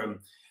enemy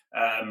from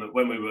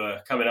when we were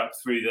coming up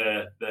through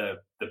the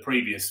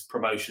previous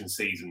promotion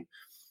season.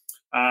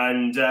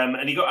 And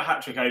he got a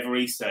hat-trick over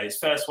Easter. His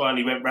first one,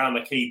 he went round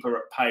the keeper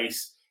at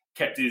pace,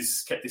 kept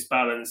his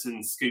balance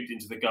and scooped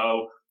into the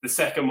goal. The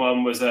second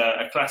one was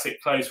a classic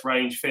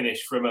close-range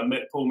finish from a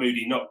Paul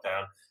Moody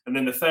knockdown. And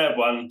then the third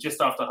one,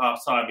 just after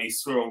half-time,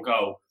 he's through on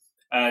goal.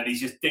 And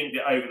he's just dinked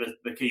it over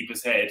the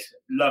keeper's head.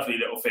 Lovely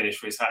little finish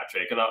for his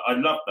hat-trick. And I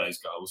love those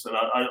goals. And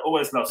I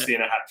always love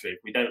seeing a hat-trick.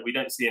 We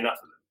don't see enough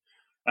of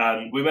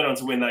them. We went on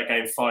to win that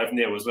game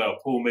 5-0 as well.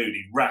 Paul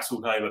Moody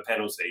rattled home a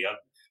penalty.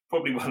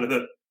 Probably one of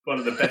the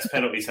best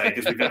penalty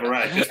takers we've ever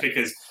had, just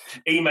because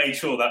he made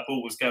sure that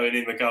ball was going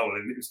in the goal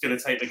and it was going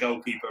to take the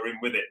goalkeeper in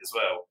with it as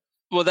well.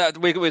 Well,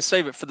 we'll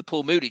save it for the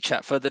Paul Moody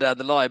chat further down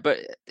the line, but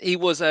he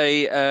was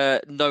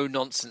a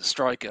no-nonsense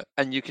striker,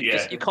 and you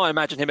can't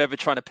imagine him ever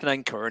trying to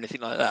Panenka or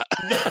anything like that.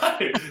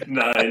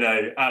 No,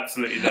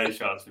 absolutely no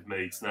chance with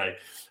Moods, no.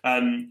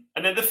 And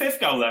then the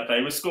 5th goal that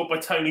day was scored by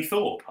Tony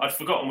Thorpe. I'd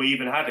forgotten we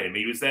even had him.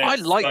 He was there. I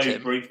liked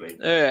him briefly.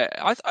 Yeah,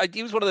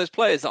 he was one of those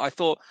players that I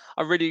thought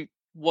I really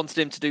wanted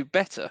him to do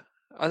better.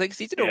 I think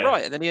he did all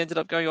right, and then he ended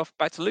up going off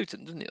back to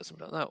Luton, didn't he, or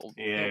something like that?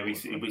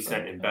 We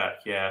sent him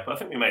back. Yeah, but I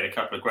think we made a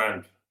couple of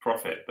grand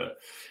profit. But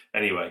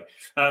anyway,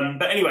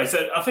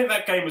 so I think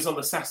that game was on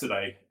the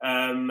Saturday,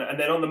 and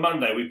then on the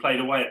Monday we played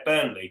away at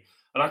Burnley,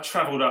 and I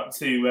travelled up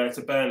to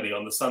Burnley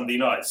on the Sunday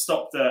night.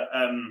 Stopped at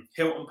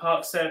Hilton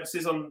Park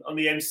Services on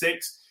the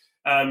M6,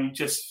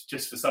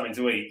 just for something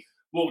to eat.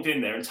 Walked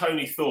in there, and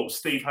Tony Thorpe,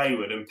 Steve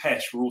Hayward, and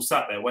Pesh were all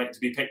sat there waiting to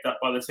be picked up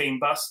by the team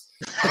bus.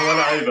 I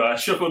went over, I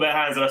shook all their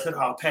hands, and I said,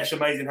 "Oh, Pesh,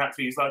 amazing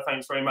hat-trick." He's like,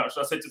 "Thanks very much."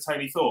 And I said to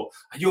Tony Thorpe,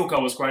 "Your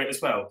goal was great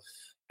as well."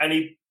 And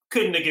he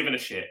couldn't have given a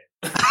shit.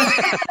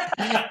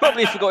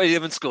 Probably forgot he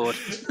even scored.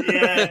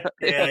 Yeah,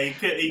 he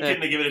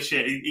couldn't have given a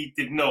shit. He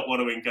did not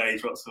want to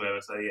engage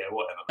whatsoever. So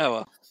whatever. Oh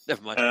well,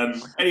 never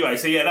mind. Anyway,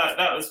 so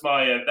that was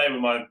they were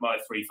my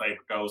 3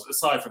 favourite goals,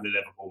 aside from the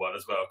Liverpool one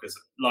as well, because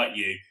like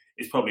you,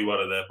 it's probably one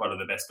of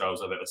the best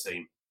goals I've ever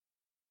seen.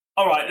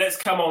 All right, let's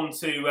come on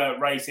to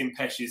rating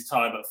Pesh's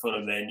time at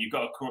Fulham. Then you've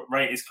got to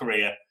rate his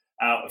career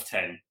out of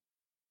 10.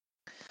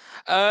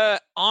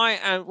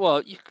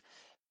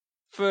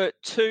 For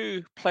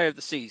 2 player of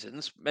the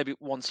seasons, maybe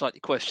one slightly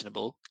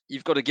questionable,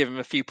 you've got to give him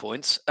a few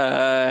points.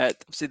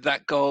 Obviously,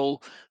 that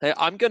goal,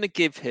 I'm going to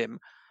give him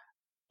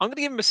a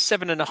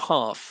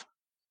 7.5.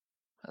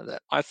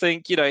 I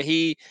think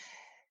he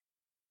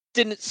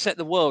didn't set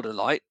the world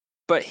alight,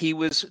 but he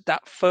was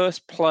that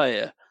first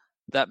player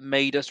that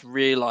made us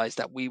realise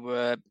that we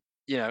were,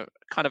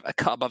 kind of a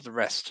cut above the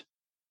rest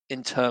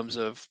in terms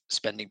of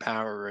spending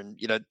power and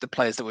the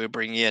players that we were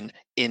bringing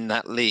in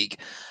that league,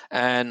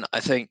 and I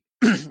think.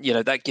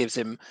 That gives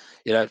him,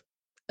 a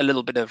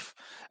little bit of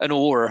an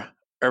aura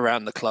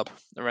around the club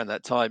around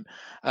that time.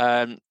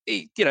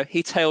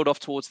 He tailed off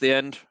towards the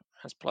end,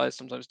 as players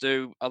sometimes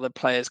do. Other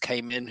players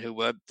came in who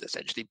were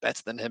essentially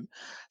better than him.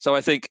 So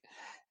I think,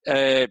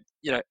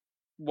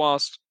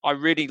 whilst I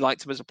really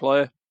liked him as a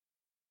player,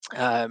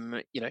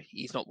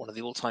 he's not one of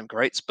the all-time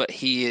greats, but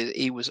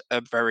he was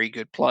a very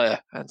good player,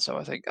 and so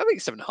I think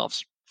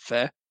 7.5's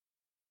fair.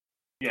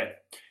 Yeah.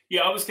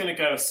 I was going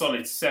to go a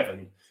solid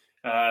 7.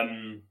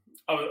 I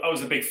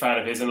was a big fan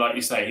of his, and like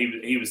you say,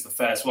 he was the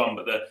first one,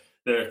 but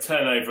the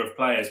turnover of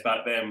players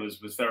back then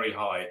was very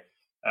high,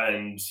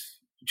 and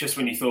just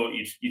when you thought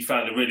you'd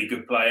found a really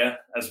good player,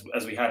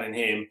 as we had in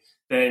him,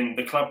 then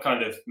the club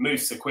kind of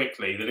moved so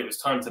quickly that it was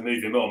time to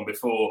move him on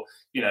before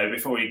he, I'm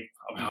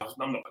not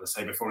going to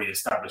say before he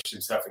established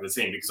himself in the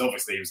team, because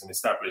obviously he was an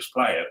established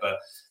player, but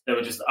there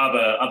were just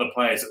other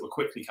players that were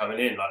quickly coming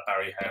in, like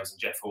Barry Hales and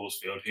Jeff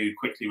Horsfield, who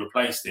quickly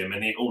replaced him,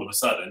 and all of a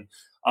sudden,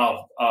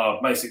 our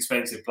most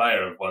expensive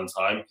player of one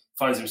time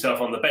finds himself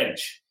on the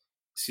bench.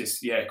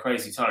 It's just,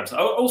 crazy times.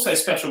 Also,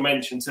 special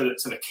mention to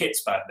the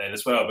kits back then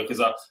as well,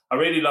 because I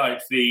really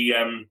liked the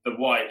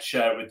white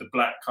shirt with the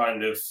black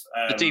kind of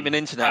the Demon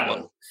Internet panel.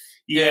 one.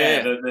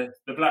 Yeah.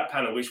 The black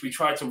panel, which we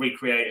tried to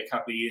recreate a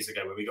couple of years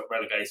ago when we got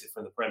relegated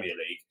from the Premier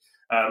League,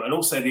 and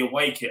also the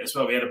away kit as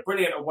well. We had a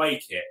brilliant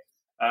away kit,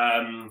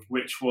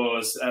 which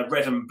was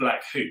red and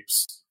black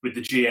hoops with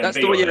the GMB. That's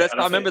the one.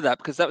 I remember that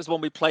because that was the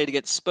one we played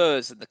against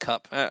Spurs in the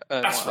cup.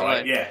 That's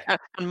right. Yeah,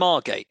 and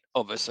Margate,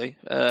 obviously.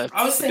 I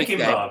was thinking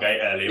Margate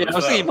earlier. Yeah, I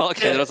was thinking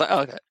Margate, and I was like,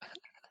 okay.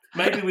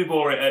 Maybe we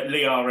bore it at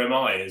Lee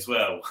RMI as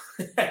well.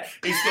 He scored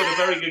a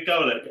very good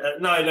goal.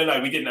 No,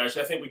 we didn't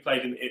actually. I think we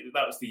played in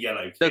that was the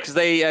yellow kit. No,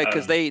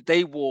 because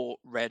they wore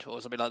red or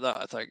something like that,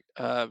 I think.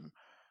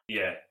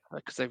 Yeah.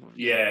 Because they,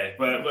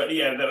 but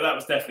that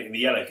was definitely in the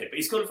yellow kit. But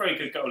he scored a very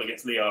good goal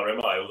against Lee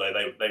RMI, although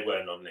they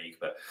were non-league.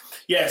 But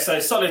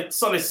so solid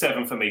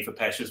 7 for me for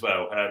Pesh as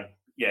well.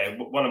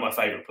 One of my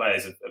favourite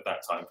players of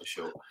that time for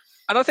sure.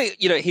 And I think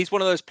he's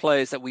one of those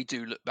players that we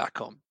do look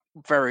back on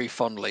very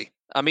fondly.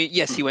 I mean,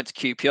 yes, he went to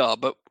QPR,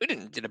 but we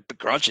didn't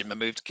begrudge him a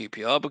move to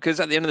QPR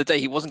because at the end of the day,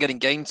 he wasn't getting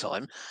game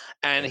time,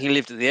 and he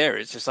lived in the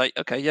area. It's just like,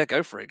 okay, yeah,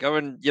 go for it, go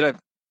and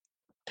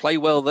play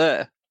well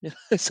there.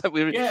 So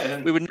we would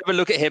never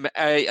look at him.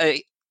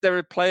 There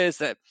are players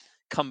that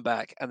come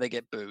back and they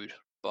get booed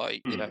by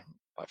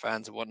by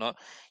fans and whatnot.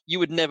 You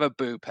would never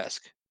boo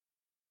Pesk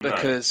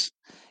because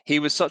he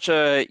was such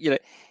a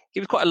he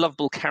was quite a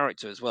lovable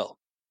character as well.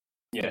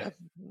 Yeah,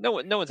 no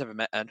one's ever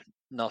met a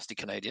nasty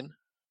Canadian.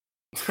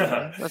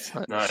 That's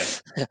not... no.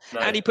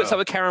 And he puts up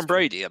with Karen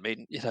Brady. I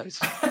mean, he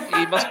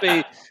must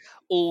be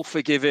all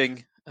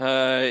forgiving,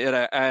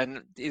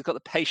 and he's got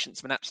the patience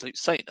of an absolute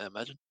saint, I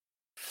imagine.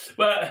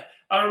 Well,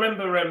 I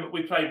remember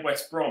we played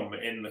West Brom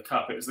in the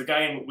cup. It was the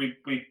game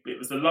it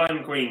was the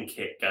lime green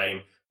kit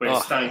game when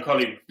Stan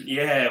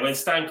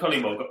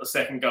Collymore got the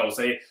second goal.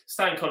 So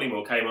Stan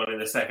Collymore came on in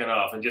the second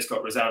half and just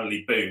got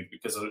resoundingly booed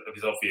because of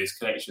his obvious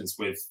connections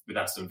with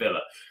Aston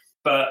Villa.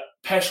 But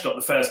Pesh got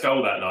the first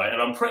goal that night,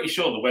 and I'm pretty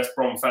sure the West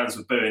Brom fans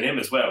were booing him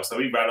as well. So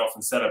he ran off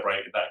and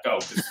celebrated that goal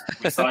because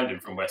we signed him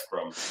from West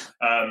Brom. So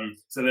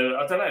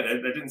I don't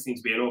know. There didn't seem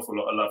to be an awful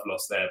lot of love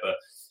lost there, but.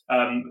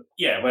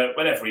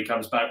 Whenever he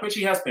comes back, which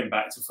he has been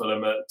back to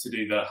Fulham to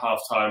do the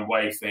half-time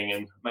wave thing,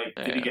 and maybe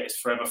did he get his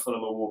Forever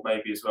Fulham award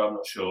maybe as well? I'm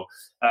not sure.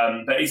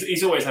 But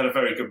he's always had a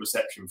very good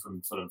reception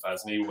from Fulham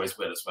fans, and he always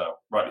will as well.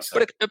 Rightly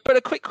so. But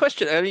a quick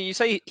question. I mean, you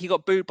say he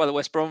got booed by the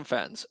West Brom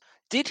fans.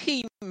 Did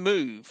he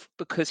move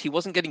because he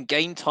wasn't getting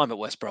game time at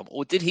West Brom,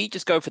 or did he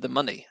just go for the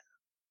money?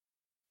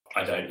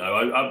 I don't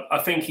know. I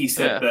think he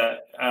said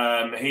that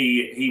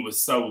he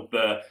was sold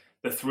the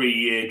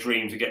 3-year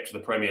dream to get to the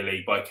Premier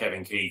League by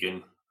Kevin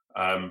Keegan.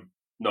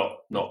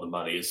 Not the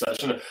money as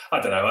such. And I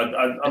don't know.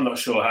 I'm not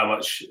sure how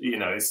much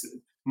it's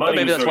money.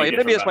 Maybe that's why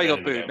he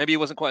got booed. Maybe he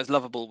wasn't quite as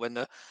lovable when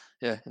maybe.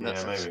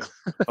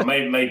 Or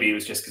maybe it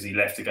was just because he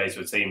left to go to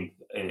a team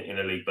in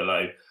a league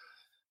below.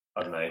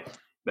 I don't know.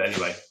 But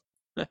anyway,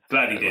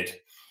 glad he did.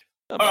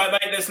 All right,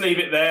 mate, let's leave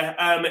it there.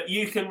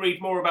 You can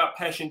read more about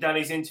Pesh and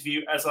Danny's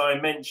interview, as I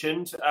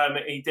mentioned.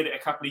 He did it a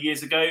couple of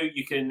years ago.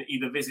 You can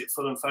either visit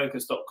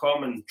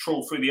fulhamfocus.com and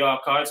trawl through the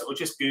archives, or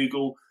just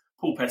Google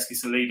Paul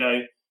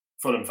Peschisolido,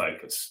 Fulham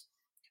Focus.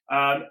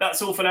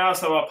 That's all for now,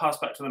 so I'll pass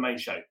back to the main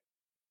show.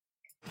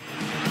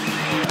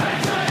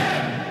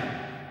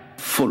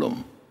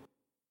 Fulham.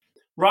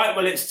 Right,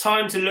 well, it's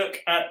time to look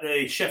at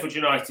the Sheffield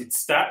United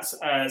stats,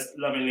 as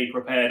lovingly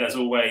prepared, as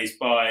always,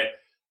 by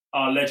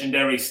our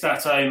legendary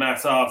stato,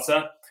 Matt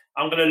Arter.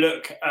 I'm going to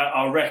look at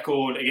our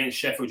record against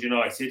Sheffield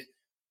United.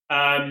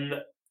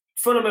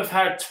 Fulham have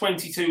had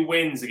 22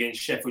 wins against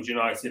Sheffield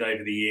United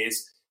over the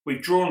years.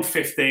 We've drawn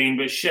 15,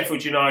 but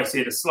Sheffield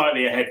United are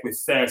slightly ahead with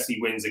 30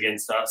 wins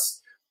against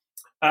us.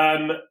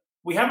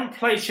 We haven't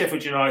played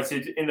Sheffield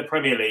United in the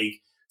Premier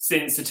League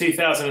since the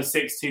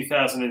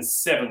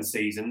 2006-2007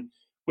 season.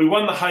 We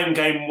won the home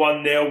game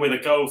 1-0 with a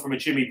goal from a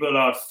Jimmy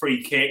Bullard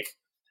free kick.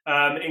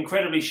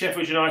 Incredibly,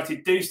 Sheffield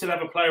United do still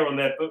have a player on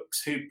their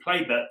books who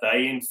played that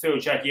day in Phil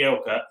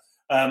Jagielka,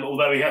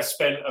 although he has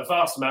spent a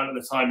vast amount of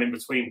the time in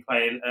between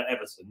playing at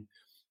Everton.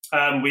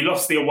 We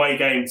lost the away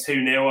game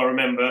 2-0, I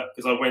remember,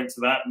 because I went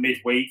to that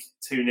midweek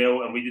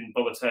 2-0 and we didn't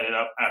bother turning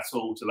up at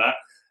all to that.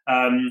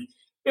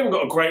 We haven't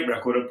got a great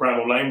record at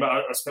Bramall Lane, but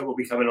I expect we'll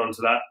be coming on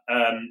to that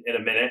in a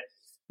minute.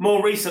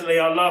 More recently,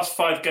 our last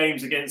 5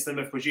 games against them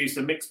have produced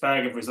a mixed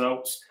bag of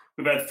results.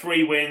 We've had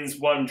 3 wins,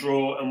 1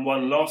 draw and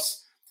 1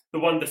 loss. The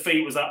one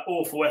defeat was that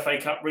awful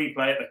FA Cup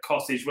replay at the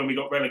Cottage when we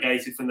got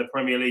relegated from the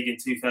Premier League in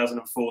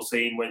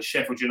 2014 when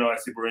Sheffield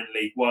United were in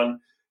League One.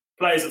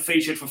 Players that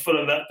featured for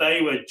Fulham that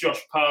day were Josh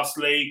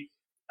Parsley,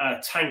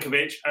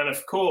 Tankovic, and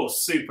of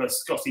course, super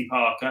Scotty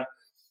Parker.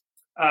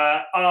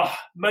 Our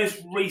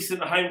most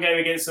recent home game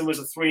against them was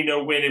a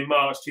 3-0 win in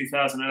March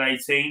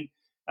 2018,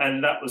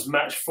 and that was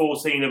match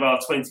 14 of our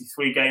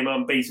 23-game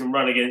unbeaten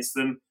run against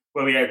them,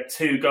 where we had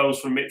 2 goals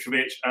from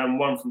Mitrovic and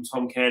 1 from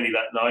Tom Kearney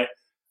that night.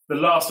 The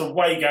last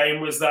away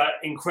game was that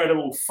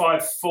incredible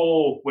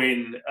 5-4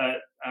 win at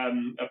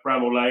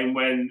Bramall Lane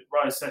when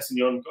Ryan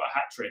Sessegnon got a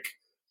hat-trick.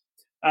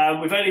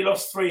 We've only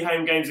lost 3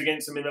 home games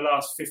against them in the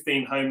last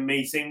 15 home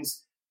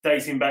meetings,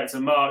 dating back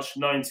to March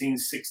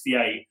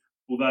 1968,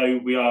 although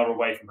we are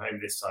away from home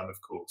this time,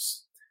 of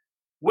course.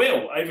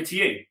 Will, over to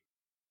you.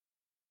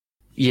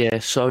 Yeah,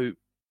 so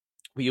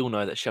we all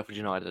know that Sheffield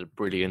United had a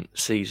brilliant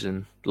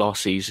season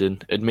last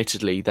season.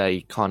 Admittedly,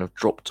 they kind of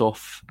dropped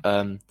off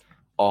after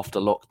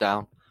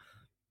lockdown.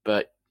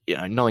 But,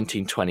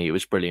 1920, it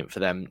was brilliant for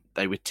them.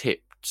 They were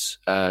tipped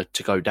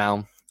to go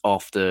down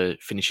after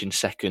finishing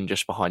second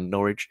just behind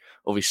Norwich.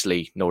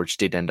 Obviously, Norwich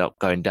did end up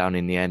going down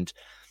in the end.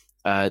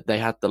 They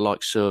had the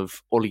likes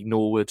of Ollie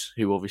Norwood,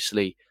 who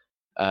obviously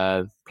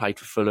played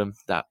for Fulham,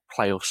 that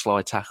playoff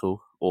slide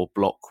tackle or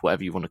block,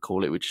 whatever you want to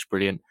call it, which is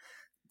brilliant.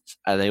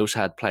 And they also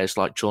had players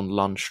like John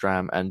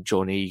Lundstram and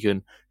John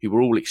Egan, who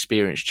were all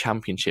experienced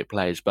championship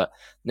players, but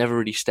never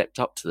really stepped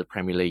up to the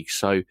Premier League.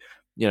 So,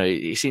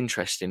 it's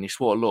interesting. It's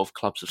what a lot of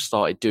clubs have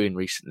started doing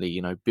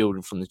recently,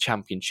 building from the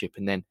championship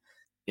and then,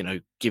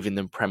 giving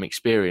them Prem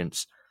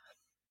experience.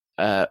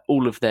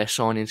 All of their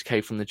signings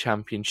came from the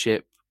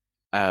championship.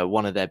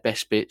 One of their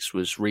best bits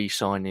was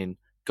re-signing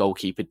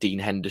goalkeeper Dean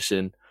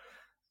Henderson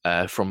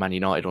from Man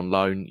United on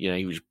loan.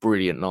 He was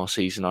brilliant last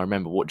season. I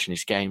remember watching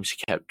his games.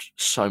 He kept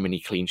so many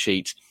clean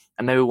sheets.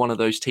 And they were one of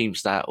those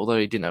teams that, although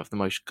they didn't have the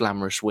most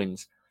glamorous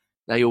wins,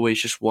 they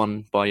always just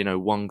won by,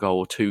 1 goal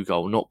or 2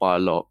 goals, not by a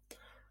lot.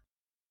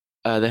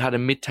 They had a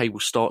mid-table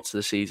start to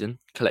the season,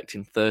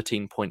 collecting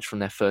 13 points from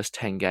their first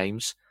 10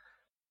 games.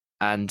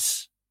 And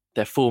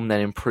their form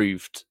then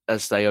improved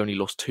as they only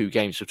lost 2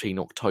 games between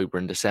October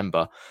and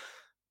December.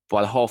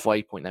 By the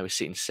halfway point, they were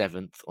sitting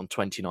 7th on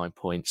 29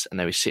 points, and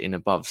they were sitting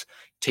above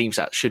teams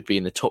that should be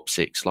in the top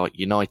 6, like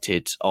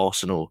United,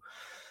 Arsenal.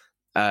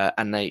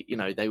 And they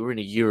were in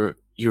a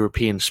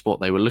European spot.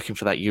 They were looking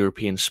for that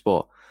European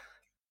spot.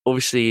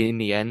 Obviously, in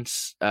the end,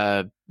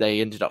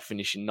 they ended up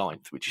finishing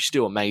 9th, which is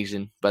still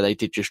amazing, but they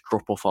did just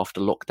drop off after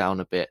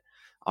lockdown a bit.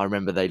 I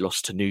remember they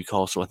lost to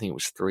Newcastle, I think it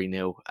was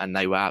 3-0, and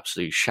they were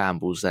absolute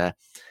shambles there.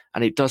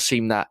 And it does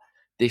seem that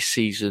this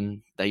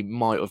season they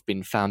might have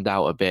been found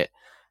out a bit.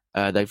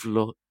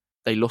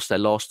 They lost their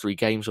last 3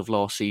 games of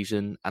last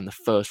season and the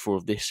first 4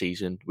 of this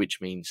season,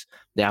 which means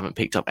they haven't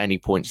picked up any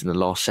points in the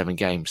last 7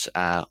 games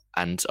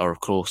and are, of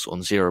course,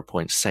 on 0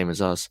 points, same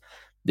as us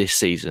this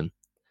season.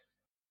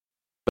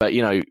 But,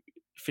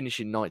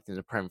 finishing 9th in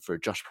the Prem for a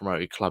just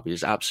promoted club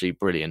is absolutely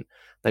brilliant.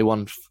 They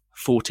won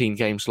 14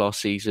 games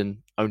last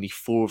season. Only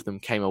 4 of them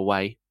came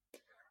away.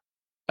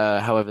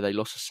 However, they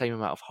lost the same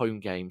amount of home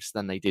games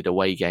than they did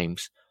away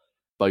games,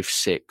 both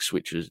 6,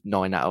 which was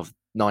 9 out of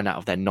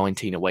their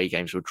 19 away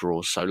games were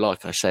draws. So,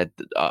 like I said,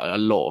 a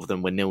lot of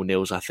them were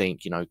 0-0s, I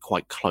think,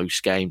 quite close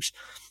games.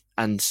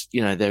 And,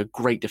 they're a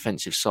great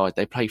defensive side.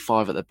 They play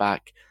 5 at the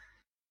back.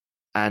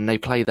 And they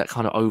play that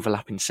kind of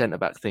overlapping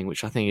centre-back thing,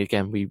 which I think,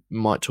 again, we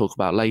might talk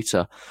about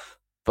later.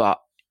 But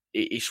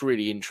it's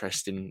really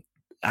interesting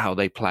how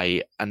they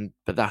play.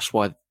 But that's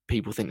why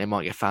people think they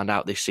might get found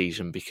out this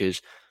season,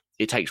 because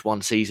it takes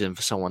 1 season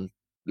for someone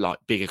like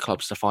bigger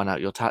clubs to find out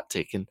your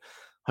tactic. And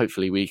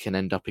hopefully we can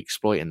end up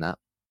exploiting that.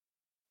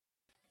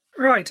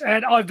 Right,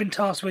 and I've been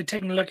tasked with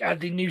taking a look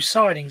at the new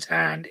signings.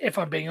 And if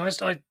I'm being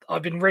honest,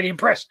 I've been really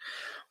impressed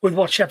with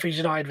what Sheffield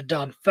United have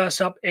done.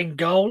 First up in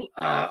goal,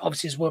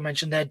 obviously, as Will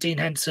mentioned there, Dean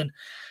Henderson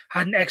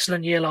had an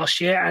excellent year last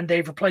year, and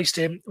they've replaced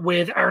him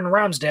with Aaron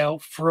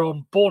Ramsdale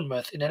from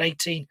Bournemouth in an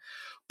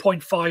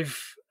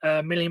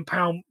 £18.5 million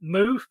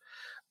move.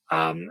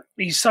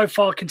 He's so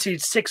far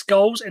conceded 6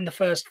 goals in the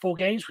first 4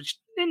 games, which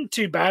isn't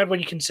too bad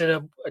when you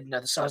consider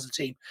the size of the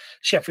team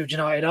Sheffield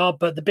United are.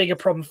 But the bigger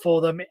problem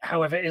for them,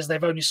 however, is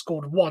they've only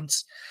scored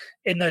once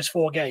in those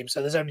 4 games.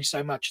 So there's only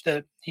so much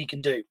that he can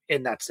do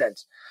in that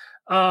sense.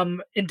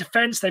 In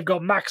defence, they've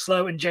got Max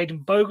Lowe and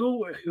Jayden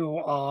Bogle, who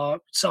are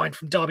signed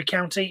from Derby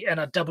County and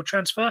a double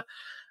transfer.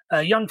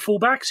 Young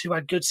fullbacks who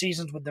had good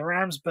seasons with the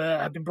Rams, but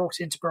have been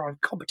brought into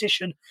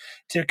competition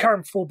to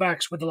current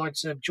fullbacks with the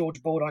likes of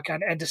George Baldock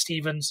and Ender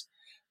Stevens,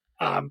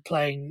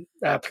 playing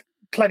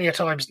plenty of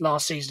times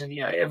last season.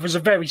 It was a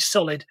very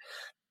solid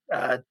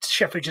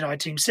Sheffield United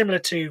team, similar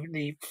to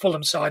the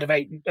Fulham side of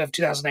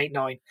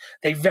 2008-9.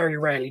 They very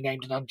rarely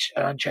named an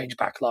unchanged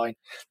back line,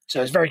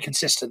 so it's very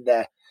consistent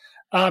there.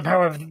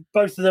 However,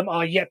 both of them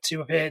are yet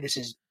to appear. This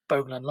is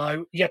Bogle and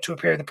Lowe, yet to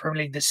appear in the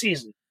Premier League this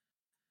season.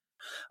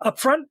 Up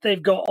front,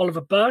 they've got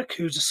Oliver Burke,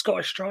 who's a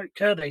Scottish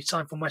striker. They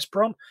signed from West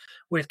Brom,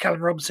 with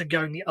Callum Robinson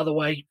going the other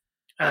way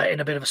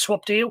in a bit of a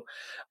swap deal.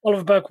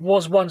 Oliver Burke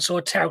was once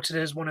sort of touted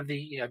as one of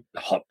the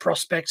hot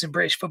prospects in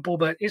British football,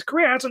 but his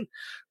career hasn't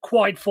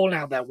quite fallen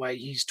out that way.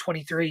 He's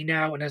 23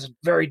 now and has a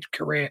varied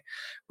career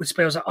with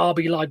spells at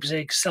RB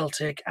Leipzig,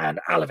 Celtic, and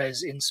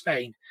Alaves in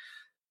Spain.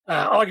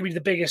 Arguably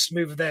the biggest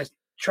move of their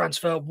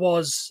transfer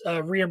was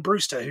Ryan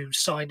Brewster, who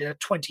signed a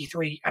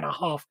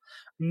 £23.5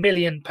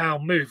 million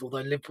move, although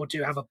Liverpool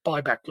do have a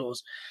buyback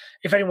clause.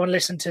 If anyone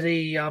listened to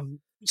the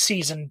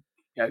season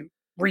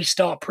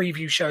restart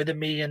preview show that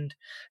me and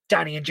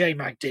Danny and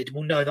J-Mac did,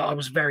 will know that I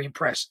was very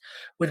impressed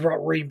with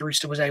what Ryan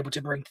Brewster was able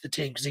to bring to the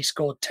team, because he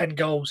scored 10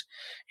 goals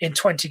in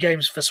 20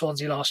 games for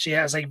Swansea last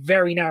year, as they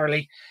very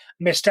narrowly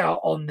missed out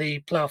on the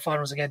playoff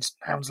finals against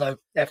Hounslow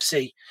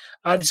FC.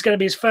 This is going to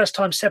be his first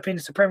time stepping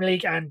into the Premier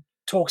League, and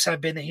talks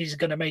have been that he's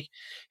going to make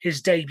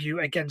his debut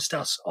against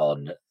us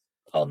on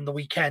the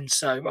weekend,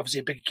 so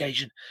obviously a big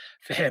occasion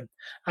for him.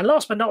 And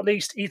last but not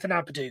least, Ethan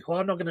Ampadu, who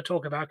I'm not going to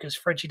talk about because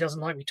Frenchie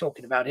doesn't like me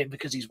talking about him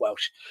because he's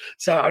Welsh.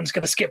 So I'm just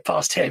going to skip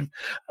past him,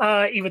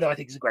 even though I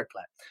think he's a great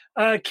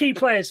player. Key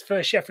players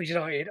for Sheffield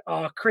United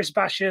are Chris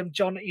Basham,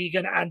 John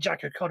Egan, and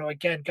Jack O'Connor.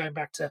 Again, going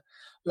back to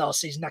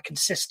last season, that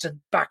consistent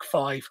back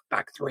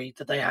three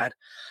that they had.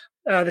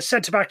 The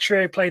centre-back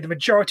trio played the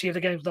majority of the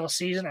games last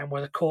season and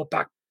were the core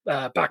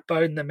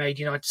backbone that made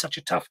United such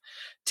a tough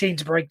team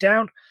to break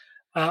down.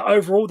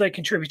 Overall, they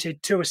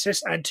contributed 2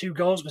 assists and 2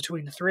 goals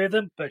between the three of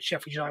them, but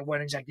Sheffield United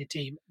weren't exactly a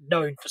team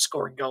known for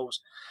scoring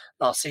goals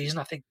last season.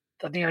 I think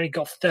they only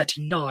got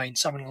 39,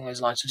 something along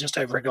those lines, so just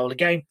over a goal a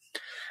game.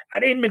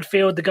 And in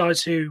midfield, the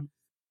guys who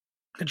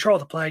control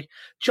the play,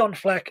 John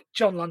Fleck,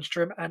 John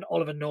Lundstrom, and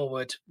Oliver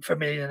Norwood,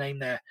 familiar name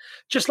there.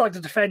 Just like the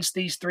defence,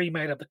 these three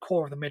made up the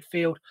core of the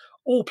midfield,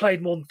 all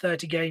played more than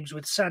 30 games,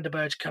 with Sander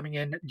Berge coming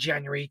in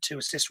January to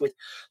assist with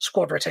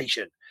squad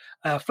rotation.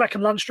 Fleck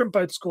and Lundstrom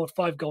both scored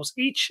 5 goals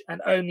each,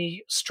 and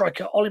only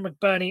striker Ollie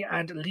McBurney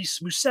and Lys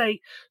Mousset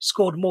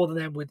scored more than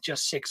them with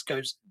just 6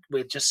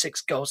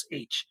 goals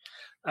each.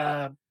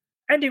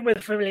 Ending with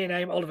a familiar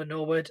name, Oliver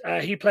Norwood.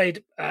 He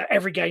played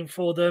every game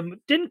for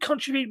them. Didn't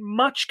contribute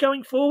much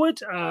going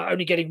forward,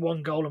 only getting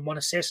 1 goal and 1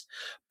 assist,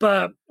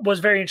 but was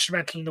very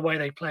instrumental in the way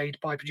they played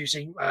by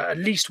producing at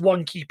least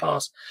 1 key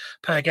pass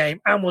per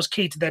game, and was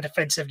key to their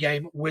defensive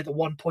game with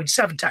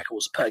 1.7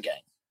 tackles per game.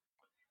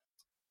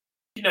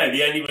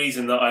 The only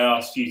reason that I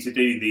asked you to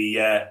do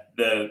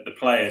the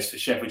players for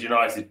Sheffield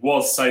United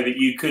was so that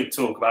you could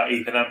talk about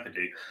Ethan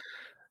Ampadu.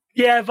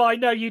 Yeah, but I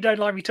know you don't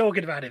like me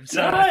talking about him.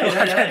 So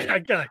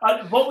No.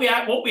 What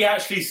we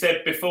actually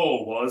said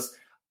before was,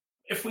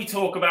 if we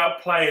talk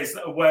about players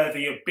that are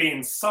worthy of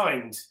being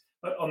signed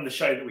on the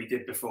show that we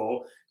did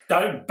before,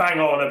 don't bang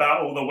on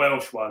about all the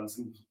Welsh ones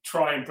and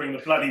try and bring the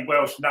bloody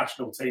Welsh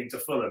national team to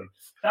Fulham.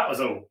 That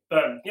was all.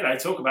 But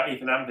talk about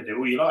Ethan Ampadu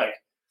all you like.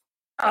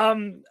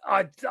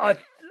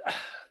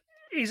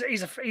 He's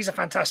a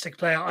fantastic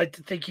player. I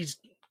think he's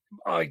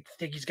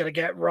going to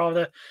get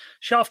rather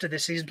shafted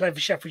this season playing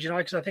for Sheffield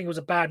United, because I think it was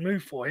a bad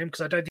move for him,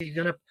 because I don't think he's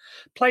going to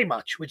play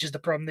much, which is the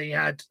problem that he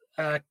had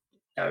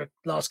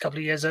last couple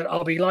of years at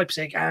RB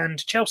Leipzig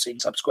and Chelsea in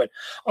subsequent.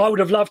 I would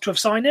have loved to have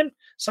signed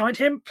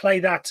him, play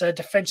that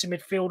defensive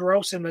midfield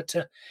role similar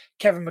to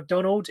Kevin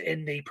McDonald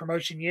in the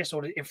promotion year,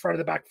 sort of in front of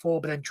the back four,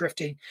 but then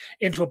drifting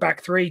into a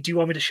back three. Do you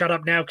want me to shut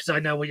up now? Because I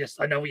know what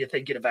you're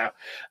thinking about.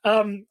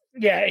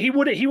 Yeah, he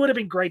would have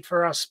been great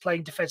for us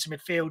playing defensive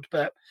midfield,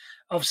 but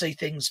obviously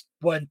things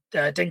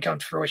didn't come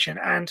to fruition.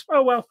 And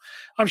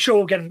I'm sure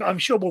we'll get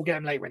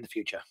him later in the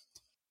future.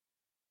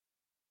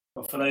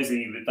 Well, for those of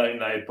you that don't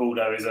know,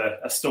 Baldo is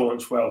a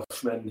staunch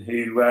Welshman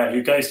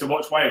who goes to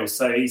watch Wales,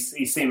 so he's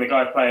seen the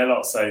guy play a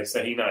lot, so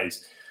he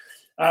knows.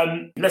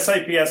 Let's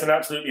hope he has an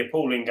absolutely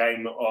appalling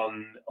game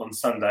on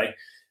Sunday.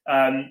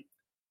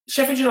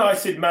 Sheffield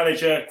United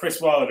manager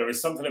Chris Wilder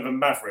is something of a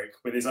maverick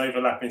with his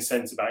overlapping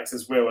centre-backs,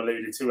 as Will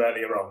alluded to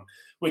earlier on,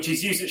 which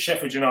he's used at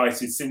Sheffield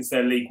United since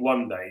their League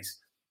One days.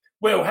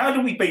 Will, how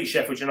do we beat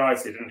Sheffield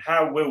United, and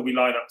how will we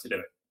line up to do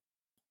it?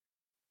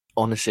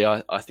 Honestly,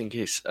 I think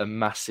it's a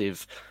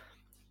massive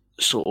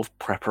sort of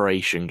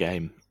preparation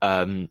game.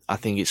 I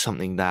think it's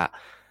something that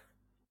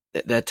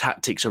their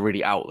tactics are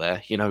really out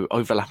there.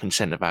 Overlapping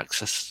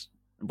centre-backs, as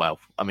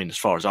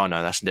far as I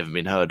know, that's never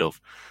been heard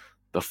of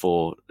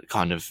before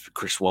kind of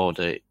Chris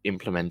Wilder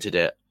implemented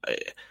it.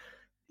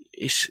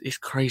 It's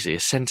crazy. A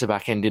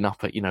centre-back ending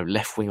up at,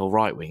 left wing or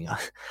right wing.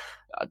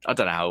 I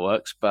don't know how it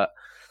works, but,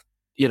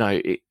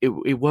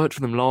 it worked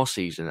for them last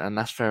season, and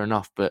that's fair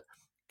enough. But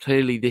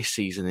clearly this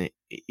season it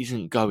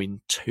isn't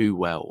going too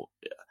well.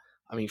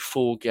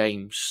 4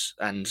 games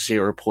and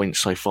 0 points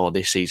so far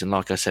this season.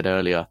 Like I said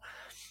earlier,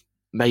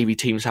 maybe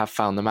teams have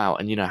found them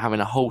out, and having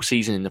a whole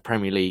season in the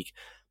Premier League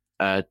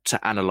to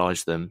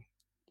analyse them,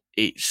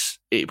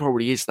 it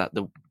probably is that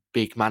the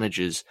big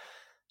managers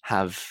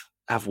have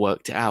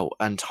worked it out,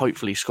 and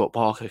hopefully Scott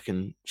Parker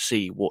can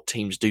see what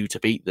teams do to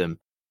beat them.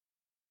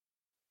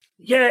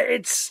 Yeah,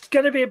 it's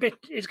going to be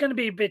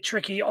a bit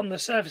tricky on the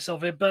surface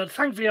of it, but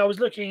thankfully I was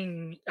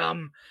looking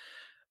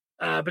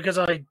because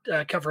I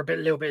cover a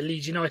little bit of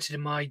Leeds United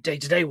in my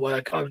day-to-day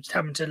work. I was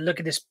having to look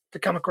at this to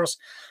come across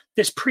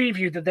this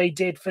preview that they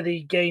did for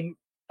the game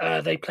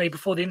they played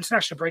before the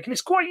international break, and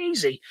it's quite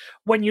easy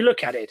when you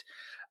look at it.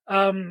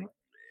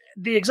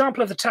 The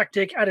example of the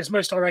tactic at its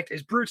most direct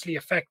is brutally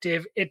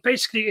effective.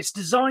 It's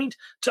designed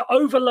to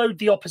overload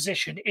the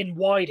opposition in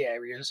wide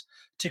areas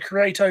to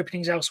create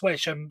openings elsewhere,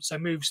 so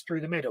moves through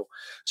the middle.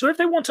 So if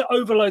they want to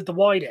overload the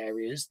wide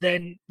areas,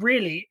 then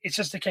really it's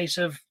just a case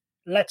of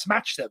let's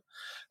match them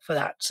for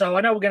that. So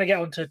I know we're going to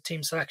get onto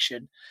team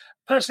selection.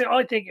 Personally,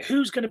 I think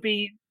who's going to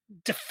be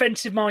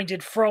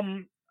defensive-minded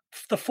from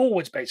the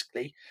forwards,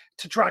 basically,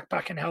 to track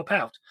back and help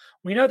out.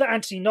 We know that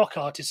Anthony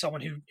Knockaert is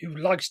someone who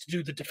likes to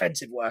do the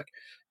defensive work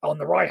on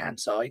the right-hand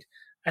side.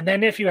 And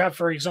then if you have,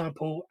 for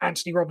example,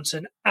 Anthony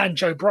Robinson and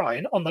Joe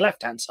Bryan on the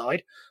left-hand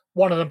side,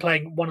 one of them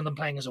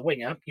playing as a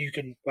winger, you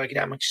can work it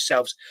out amongst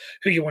yourselves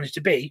who you want it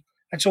to be,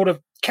 and sort of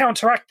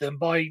counteract them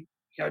by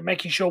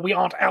making sure we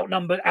aren't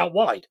outnumbered out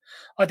wide.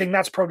 I think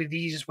that's probably the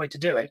easiest way to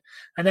do it.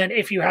 And then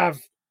if you have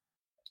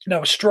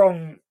a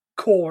strong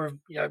core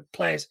of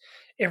players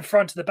in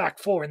front of the back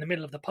four in the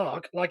middle of the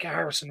park, like a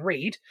Harrison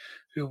Reed,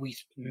 who we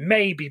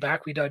may be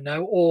back, we don't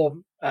know, or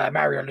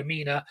Mario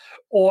Lemina,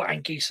 or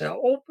Anguissa,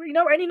 or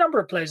any number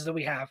of players that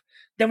we have,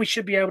 then we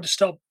should be able to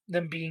stop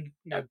them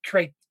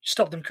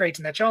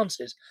creating their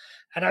chances.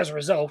 And as a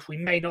result, we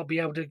may not be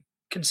able to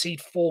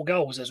concede 4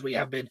 goals as we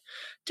have been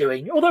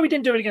doing. Although we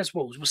didn't do it against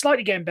Wolves, we're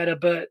slightly getting better,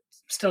 but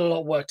still a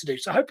lot of work to do.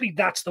 So hopefully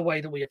that's the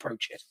way that we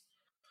approach it.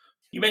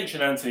 You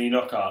mentioned Anthony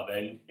Knockaert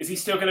then. Is he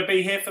still going to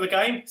be here for the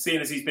game, seeing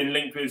as he's been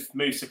linked with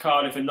moves to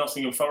Cardiff and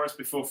Nottingham Forest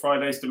before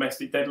Friday's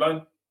domestic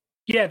deadline?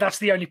 Yeah, that's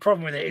the only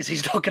problem with it, is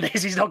he's not going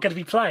to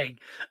be playing.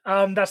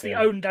 That's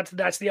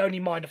the only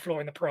minor flaw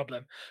in the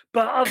problem.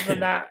 But other than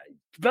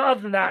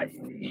that,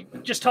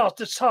 just task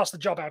the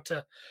job out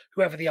to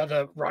whoever the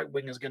other right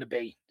winger is going to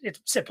be. It's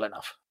simple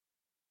enough.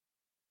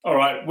 All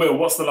right, Will,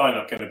 what's the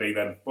lineup going to be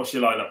then? What's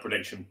your lineup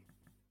prediction?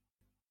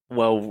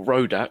 Well,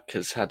 Rodak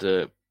has had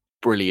a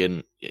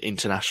brilliant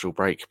international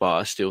break, but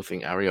I still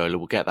think Areola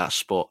will get that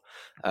spot.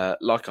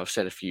 Like I've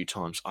said a few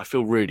times, I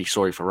feel really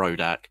sorry for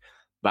Rodak,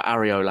 but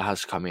Areola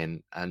has come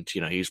in and,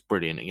 he's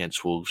brilliant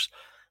against Wolves.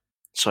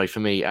 So for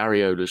me,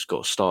 Areola's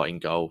got a starting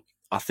goal.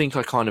 I think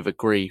I kind of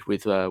agree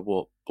with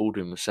what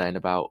Baldwin was saying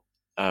about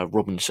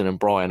Robinson and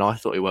Bryan. I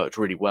thought it worked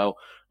really well.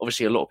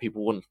 Obviously, a lot of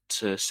people want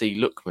to see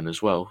Lookman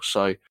as well.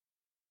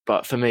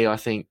 But for me, I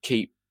think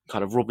keep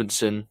kind of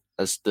Robinson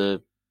as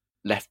the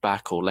left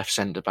back or left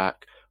centre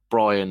back,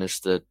 Bryan as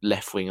the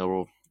left winger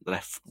or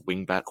left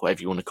wing back,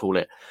 whatever you want to call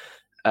it.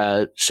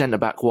 Centre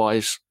back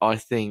wise, I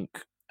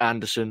think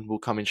Anderson will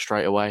come in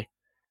straight away.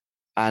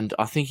 And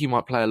I think he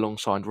might play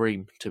alongside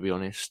Ream, to be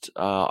honest.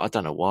 I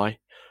don't know why.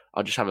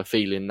 I just have a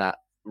feeling that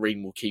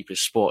Ream will keep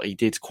his spot. He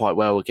did quite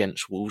well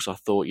against Wolves. I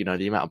thought,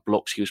 the amount of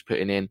blocks he was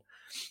putting in.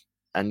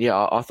 And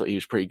yeah, I thought he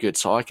was pretty good.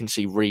 So I can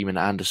see Ream and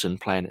Anderson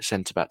playing at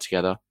centre back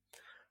together.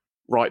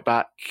 Right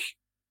back,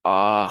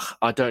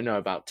 I don't know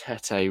about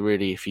Tete,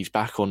 really, if he's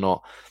back or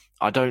not.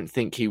 I don't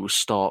think he will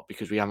start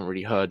because we haven't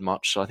really heard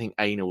much. So I think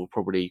Aina will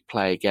probably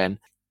play again.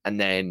 And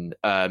then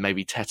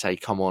maybe Tete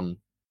come on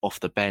off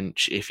the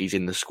bench if he's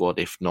in the squad.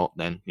 If not,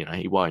 then,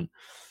 he won't.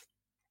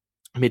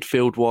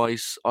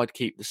 Midfield-wise, I'd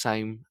keep the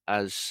same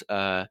as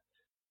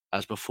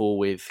before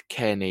with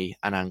Kearney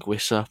and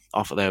Anguissa.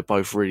 I thought they were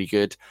both really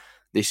good.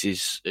 This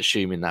is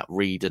assuming that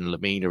Reed and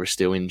Lemina are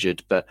still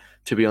injured. But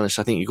to be honest,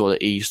 I think you've got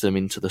to ease them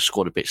into the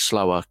squad a bit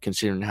slower,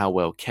 considering how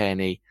well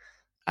Kearney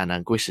and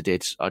Anguissa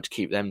did. I'd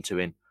keep them two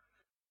in.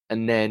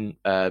 And then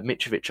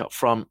Mitrovic up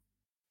front,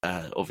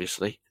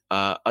 obviously.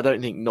 I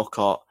don't think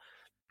Knockaert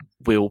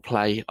will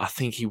play. I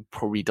think he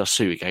probably does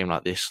suit a game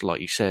like this, like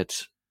you said.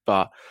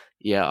 But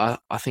yeah,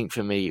 I think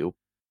for me, it'll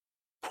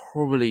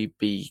probably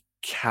be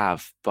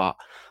Cav. But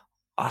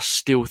I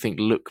still think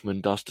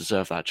Lookman does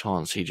deserve that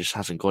chance. He just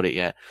hasn't got it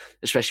yet,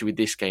 especially with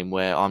this game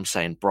where I'm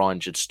saying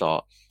Bryan should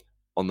start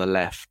on the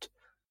left.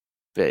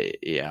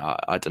 But yeah,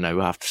 I don't know.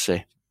 We'll have to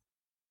see.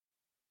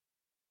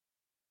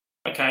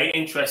 Okay,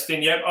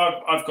 interesting. Yep,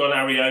 I've got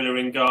Areola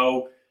in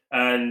goal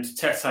and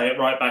Tete at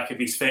right back if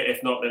he's fit.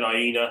 If not, then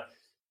Aina.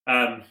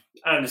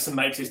 Anderson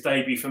makes his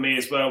debut for me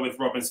as well with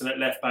Robinson at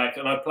left back,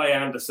 and I play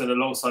Anderson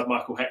alongside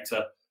Michael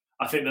Hector.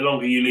 I think the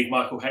longer you leave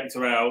Michael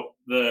Hector out,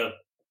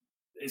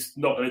 it's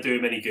not going to do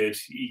him any good.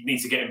 You need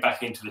to get him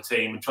back into the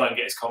team and try and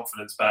get his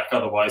confidence back.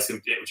 Otherwise, it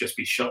will just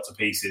be shot to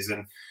pieces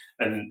and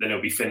then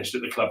he'll be finished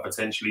at the club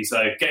potentially.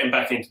 So get him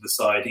back into the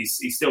side. He's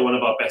still one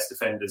of our best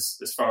defenders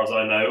as far as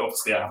I know.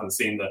 Obviously, I haven't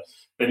seen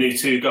the new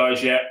 2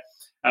 guys yet.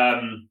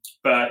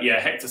 But yeah,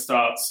 Hector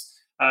starts.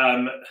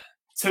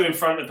 2 in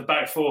front of the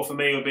back 4 for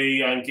me will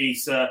be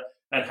Anguissa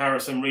and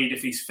Harrison Reed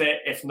if he's fit.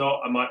 If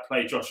not, I might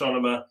play Josh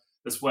Onomah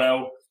as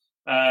well.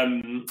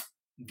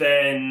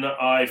 Then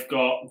I've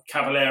got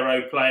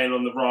Cavallero playing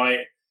on the right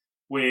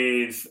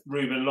with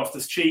Ruben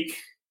Loftus-Cheek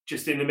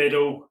just in the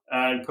middle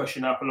and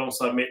pushing up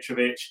alongside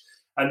Mitrovic.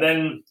 And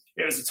then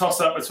it was a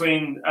toss-up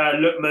between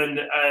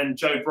Lookman and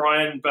Joe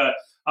Bryan, but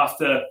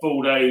after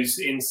Baldo's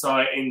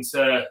insight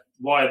into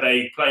why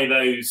they play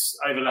those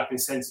overlapping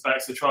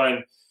centre-backs to try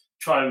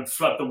and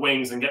flood the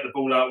wings and get the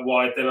ball out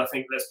wide, then I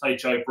think let's play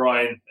Joe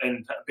Bryan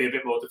and be a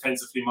bit more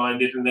defensively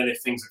minded. And then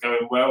if things are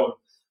going well and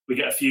we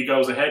get a few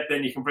goals ahead,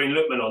 then you can bring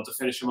Lookman on to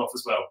finish them off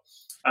as well.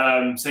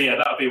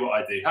 That'll be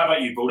what I do. How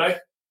about you, Baldo?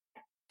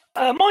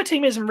 My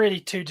team isn't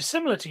really too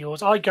dissimilar to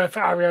yours. I go for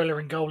Areola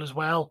in goal as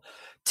well.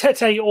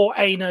 Tete or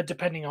Aina,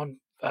 depending on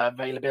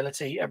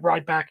availability at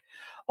right back.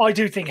 I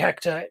do think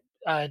Hector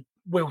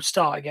will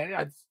start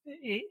again.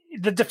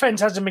 The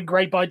defence hasn't been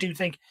great, but I do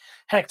think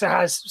Hector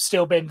has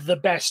still been the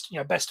best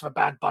of a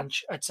bad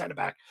bunch at centre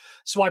back.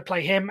 So I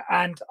play him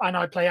and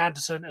I play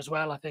Anderson as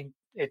well. I think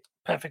it's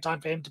perfect time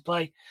for him to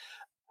play.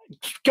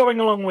 Going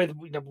along with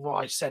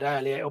what I said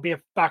earlier, it'll be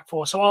a back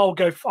four. So I'll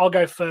go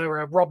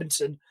for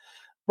Robinson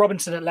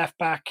at left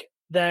back.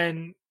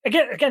 Then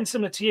again,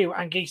 similar to you,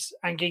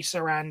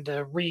 Anguissa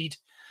and Reed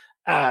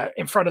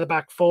in front of the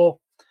back four.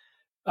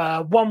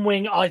 One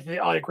wing, I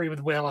agree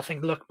with Will. I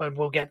think Lookman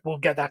will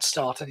get that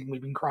start. I think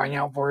we've been crying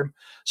out for him.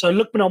 So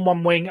Lookman on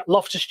one wing,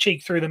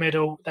 Loftus-Cheek through the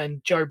middle,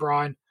 then Joe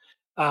Bryan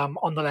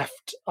on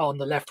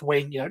the left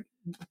wing.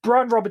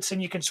 Brian Robertson,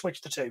 you can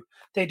switch the two.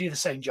 They do the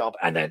same job.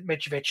 And then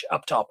Mitrovic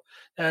up top.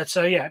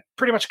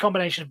 Pretty much a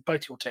combination of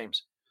both your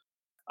teams.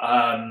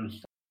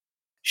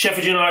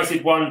 Sheffield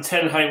United won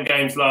 10 home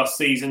games last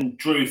season,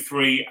 drew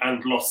 3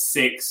 and lost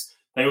 6.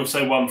 They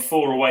also won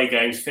 4 away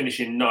games,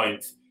 finishing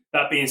 9th.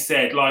 That being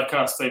said, like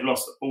us, they've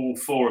lost all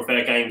 4 of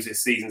their games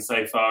this season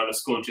so far and have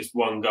scored just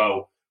 1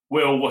 goal.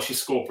 Will, what's your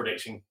score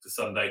prediction for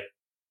Sunday?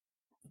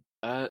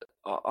 I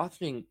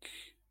think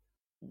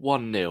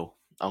 1-0,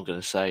 I'm going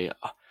to say.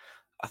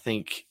 I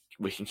think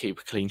we can keep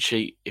a clean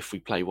sheet if we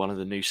play one of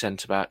the new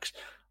centre-backs.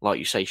 Like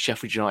you say,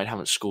 Sheffield United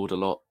haven't scored a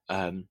lot,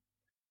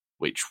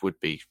 which would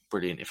be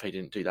brilliant if they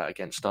didn't do that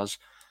against us.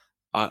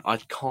 I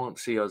can't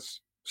see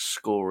us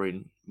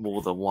scoring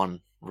more than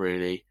 1,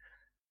 really.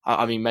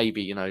 I mean,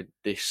 maybe,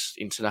 this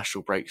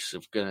international break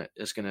is going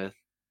to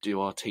do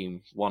our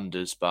team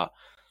wonders, but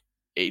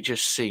it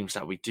just seems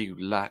that we do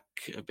lack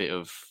a bit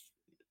of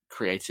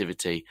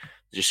creativity.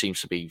 It just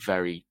seems to be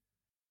very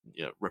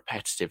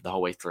repetitive the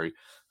whole way through.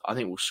 I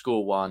think we'll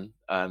score 1.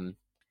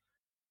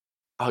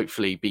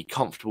 Hopefully be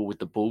comfortable with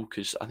the ball,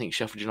 because I think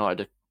Sheffield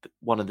United are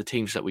one of the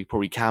teams that we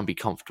probably can be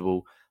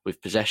comfortable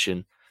with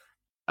possession.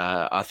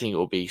 I think it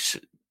will be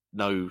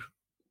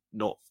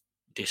not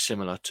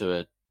dissimilar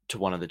to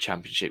one of the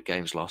championship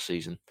games last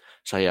season.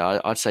 So yeah,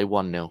 I'd say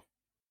 1-0.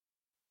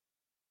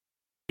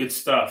 Good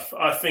stuff.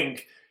 I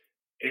think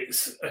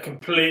it's a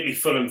completely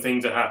Fulham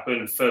thing to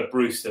happen for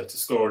Brewster to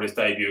score on his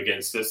debut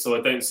against us. So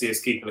I don't see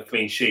us keeping a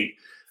clean sheet.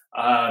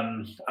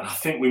 And I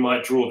think we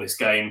might draw this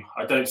game.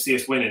 I don't see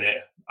us winning it.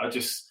 I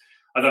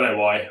don't know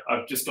why.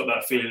 I've just got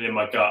that feeling in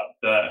my gut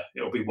that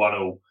it'll be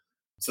 1-1.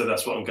 So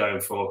that's what I'm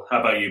going for. How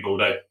about you,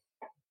 Baldo?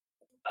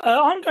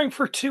 I'm going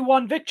for a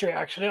 2-1 victory,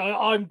 actually.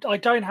 I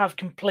don't have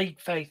complete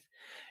faith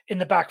in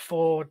the back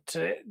four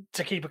to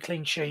keep a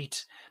clean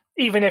sheet,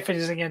 even if it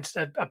is against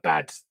a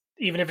bad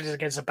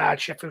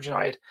Sheffield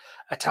United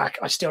attack.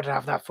 I still don't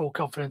have that full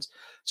confidence.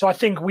 So I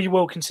think we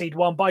will concede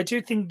 1, but I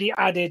do think the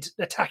added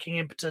attacking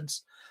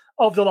impotence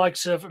of the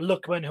likes of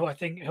Lookman, who I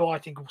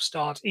think will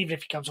start, even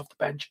if he comes off the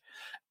bench,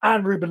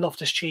 and Ruben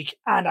Loftus-Cheek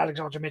and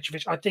Alexander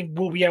Mitrovic, I think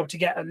we'll be able to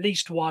get at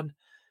least 1.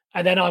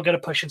 And then I'm going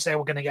to push and say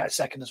we're going to get a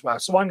second as well.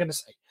 So I'm going to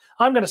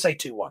say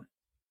 2-1.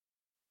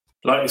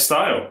 Like your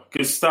style.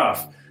 Good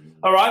stuff.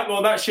 All right,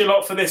 well, that's your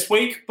lot for this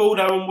week.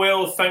 Baldo and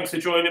Will, thanks for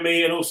joining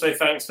me. And also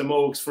thanks to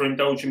Morgs for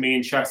indulging me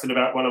in chatting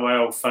about one of my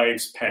old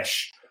faves,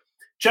 Pesh.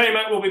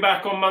 J-Mac will be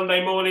back on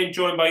Monday morning,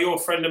 joined by your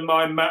friend of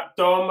mine, Matt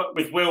Dom,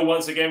 with Will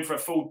once again for a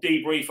full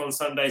debrief on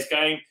Sunday's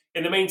game.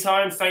 In the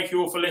meantime, thank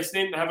you all for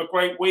listening. Have a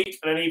great week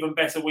and an even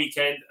better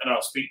weekend, and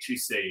I'll speak to you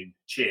soon.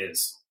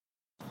 Cheers.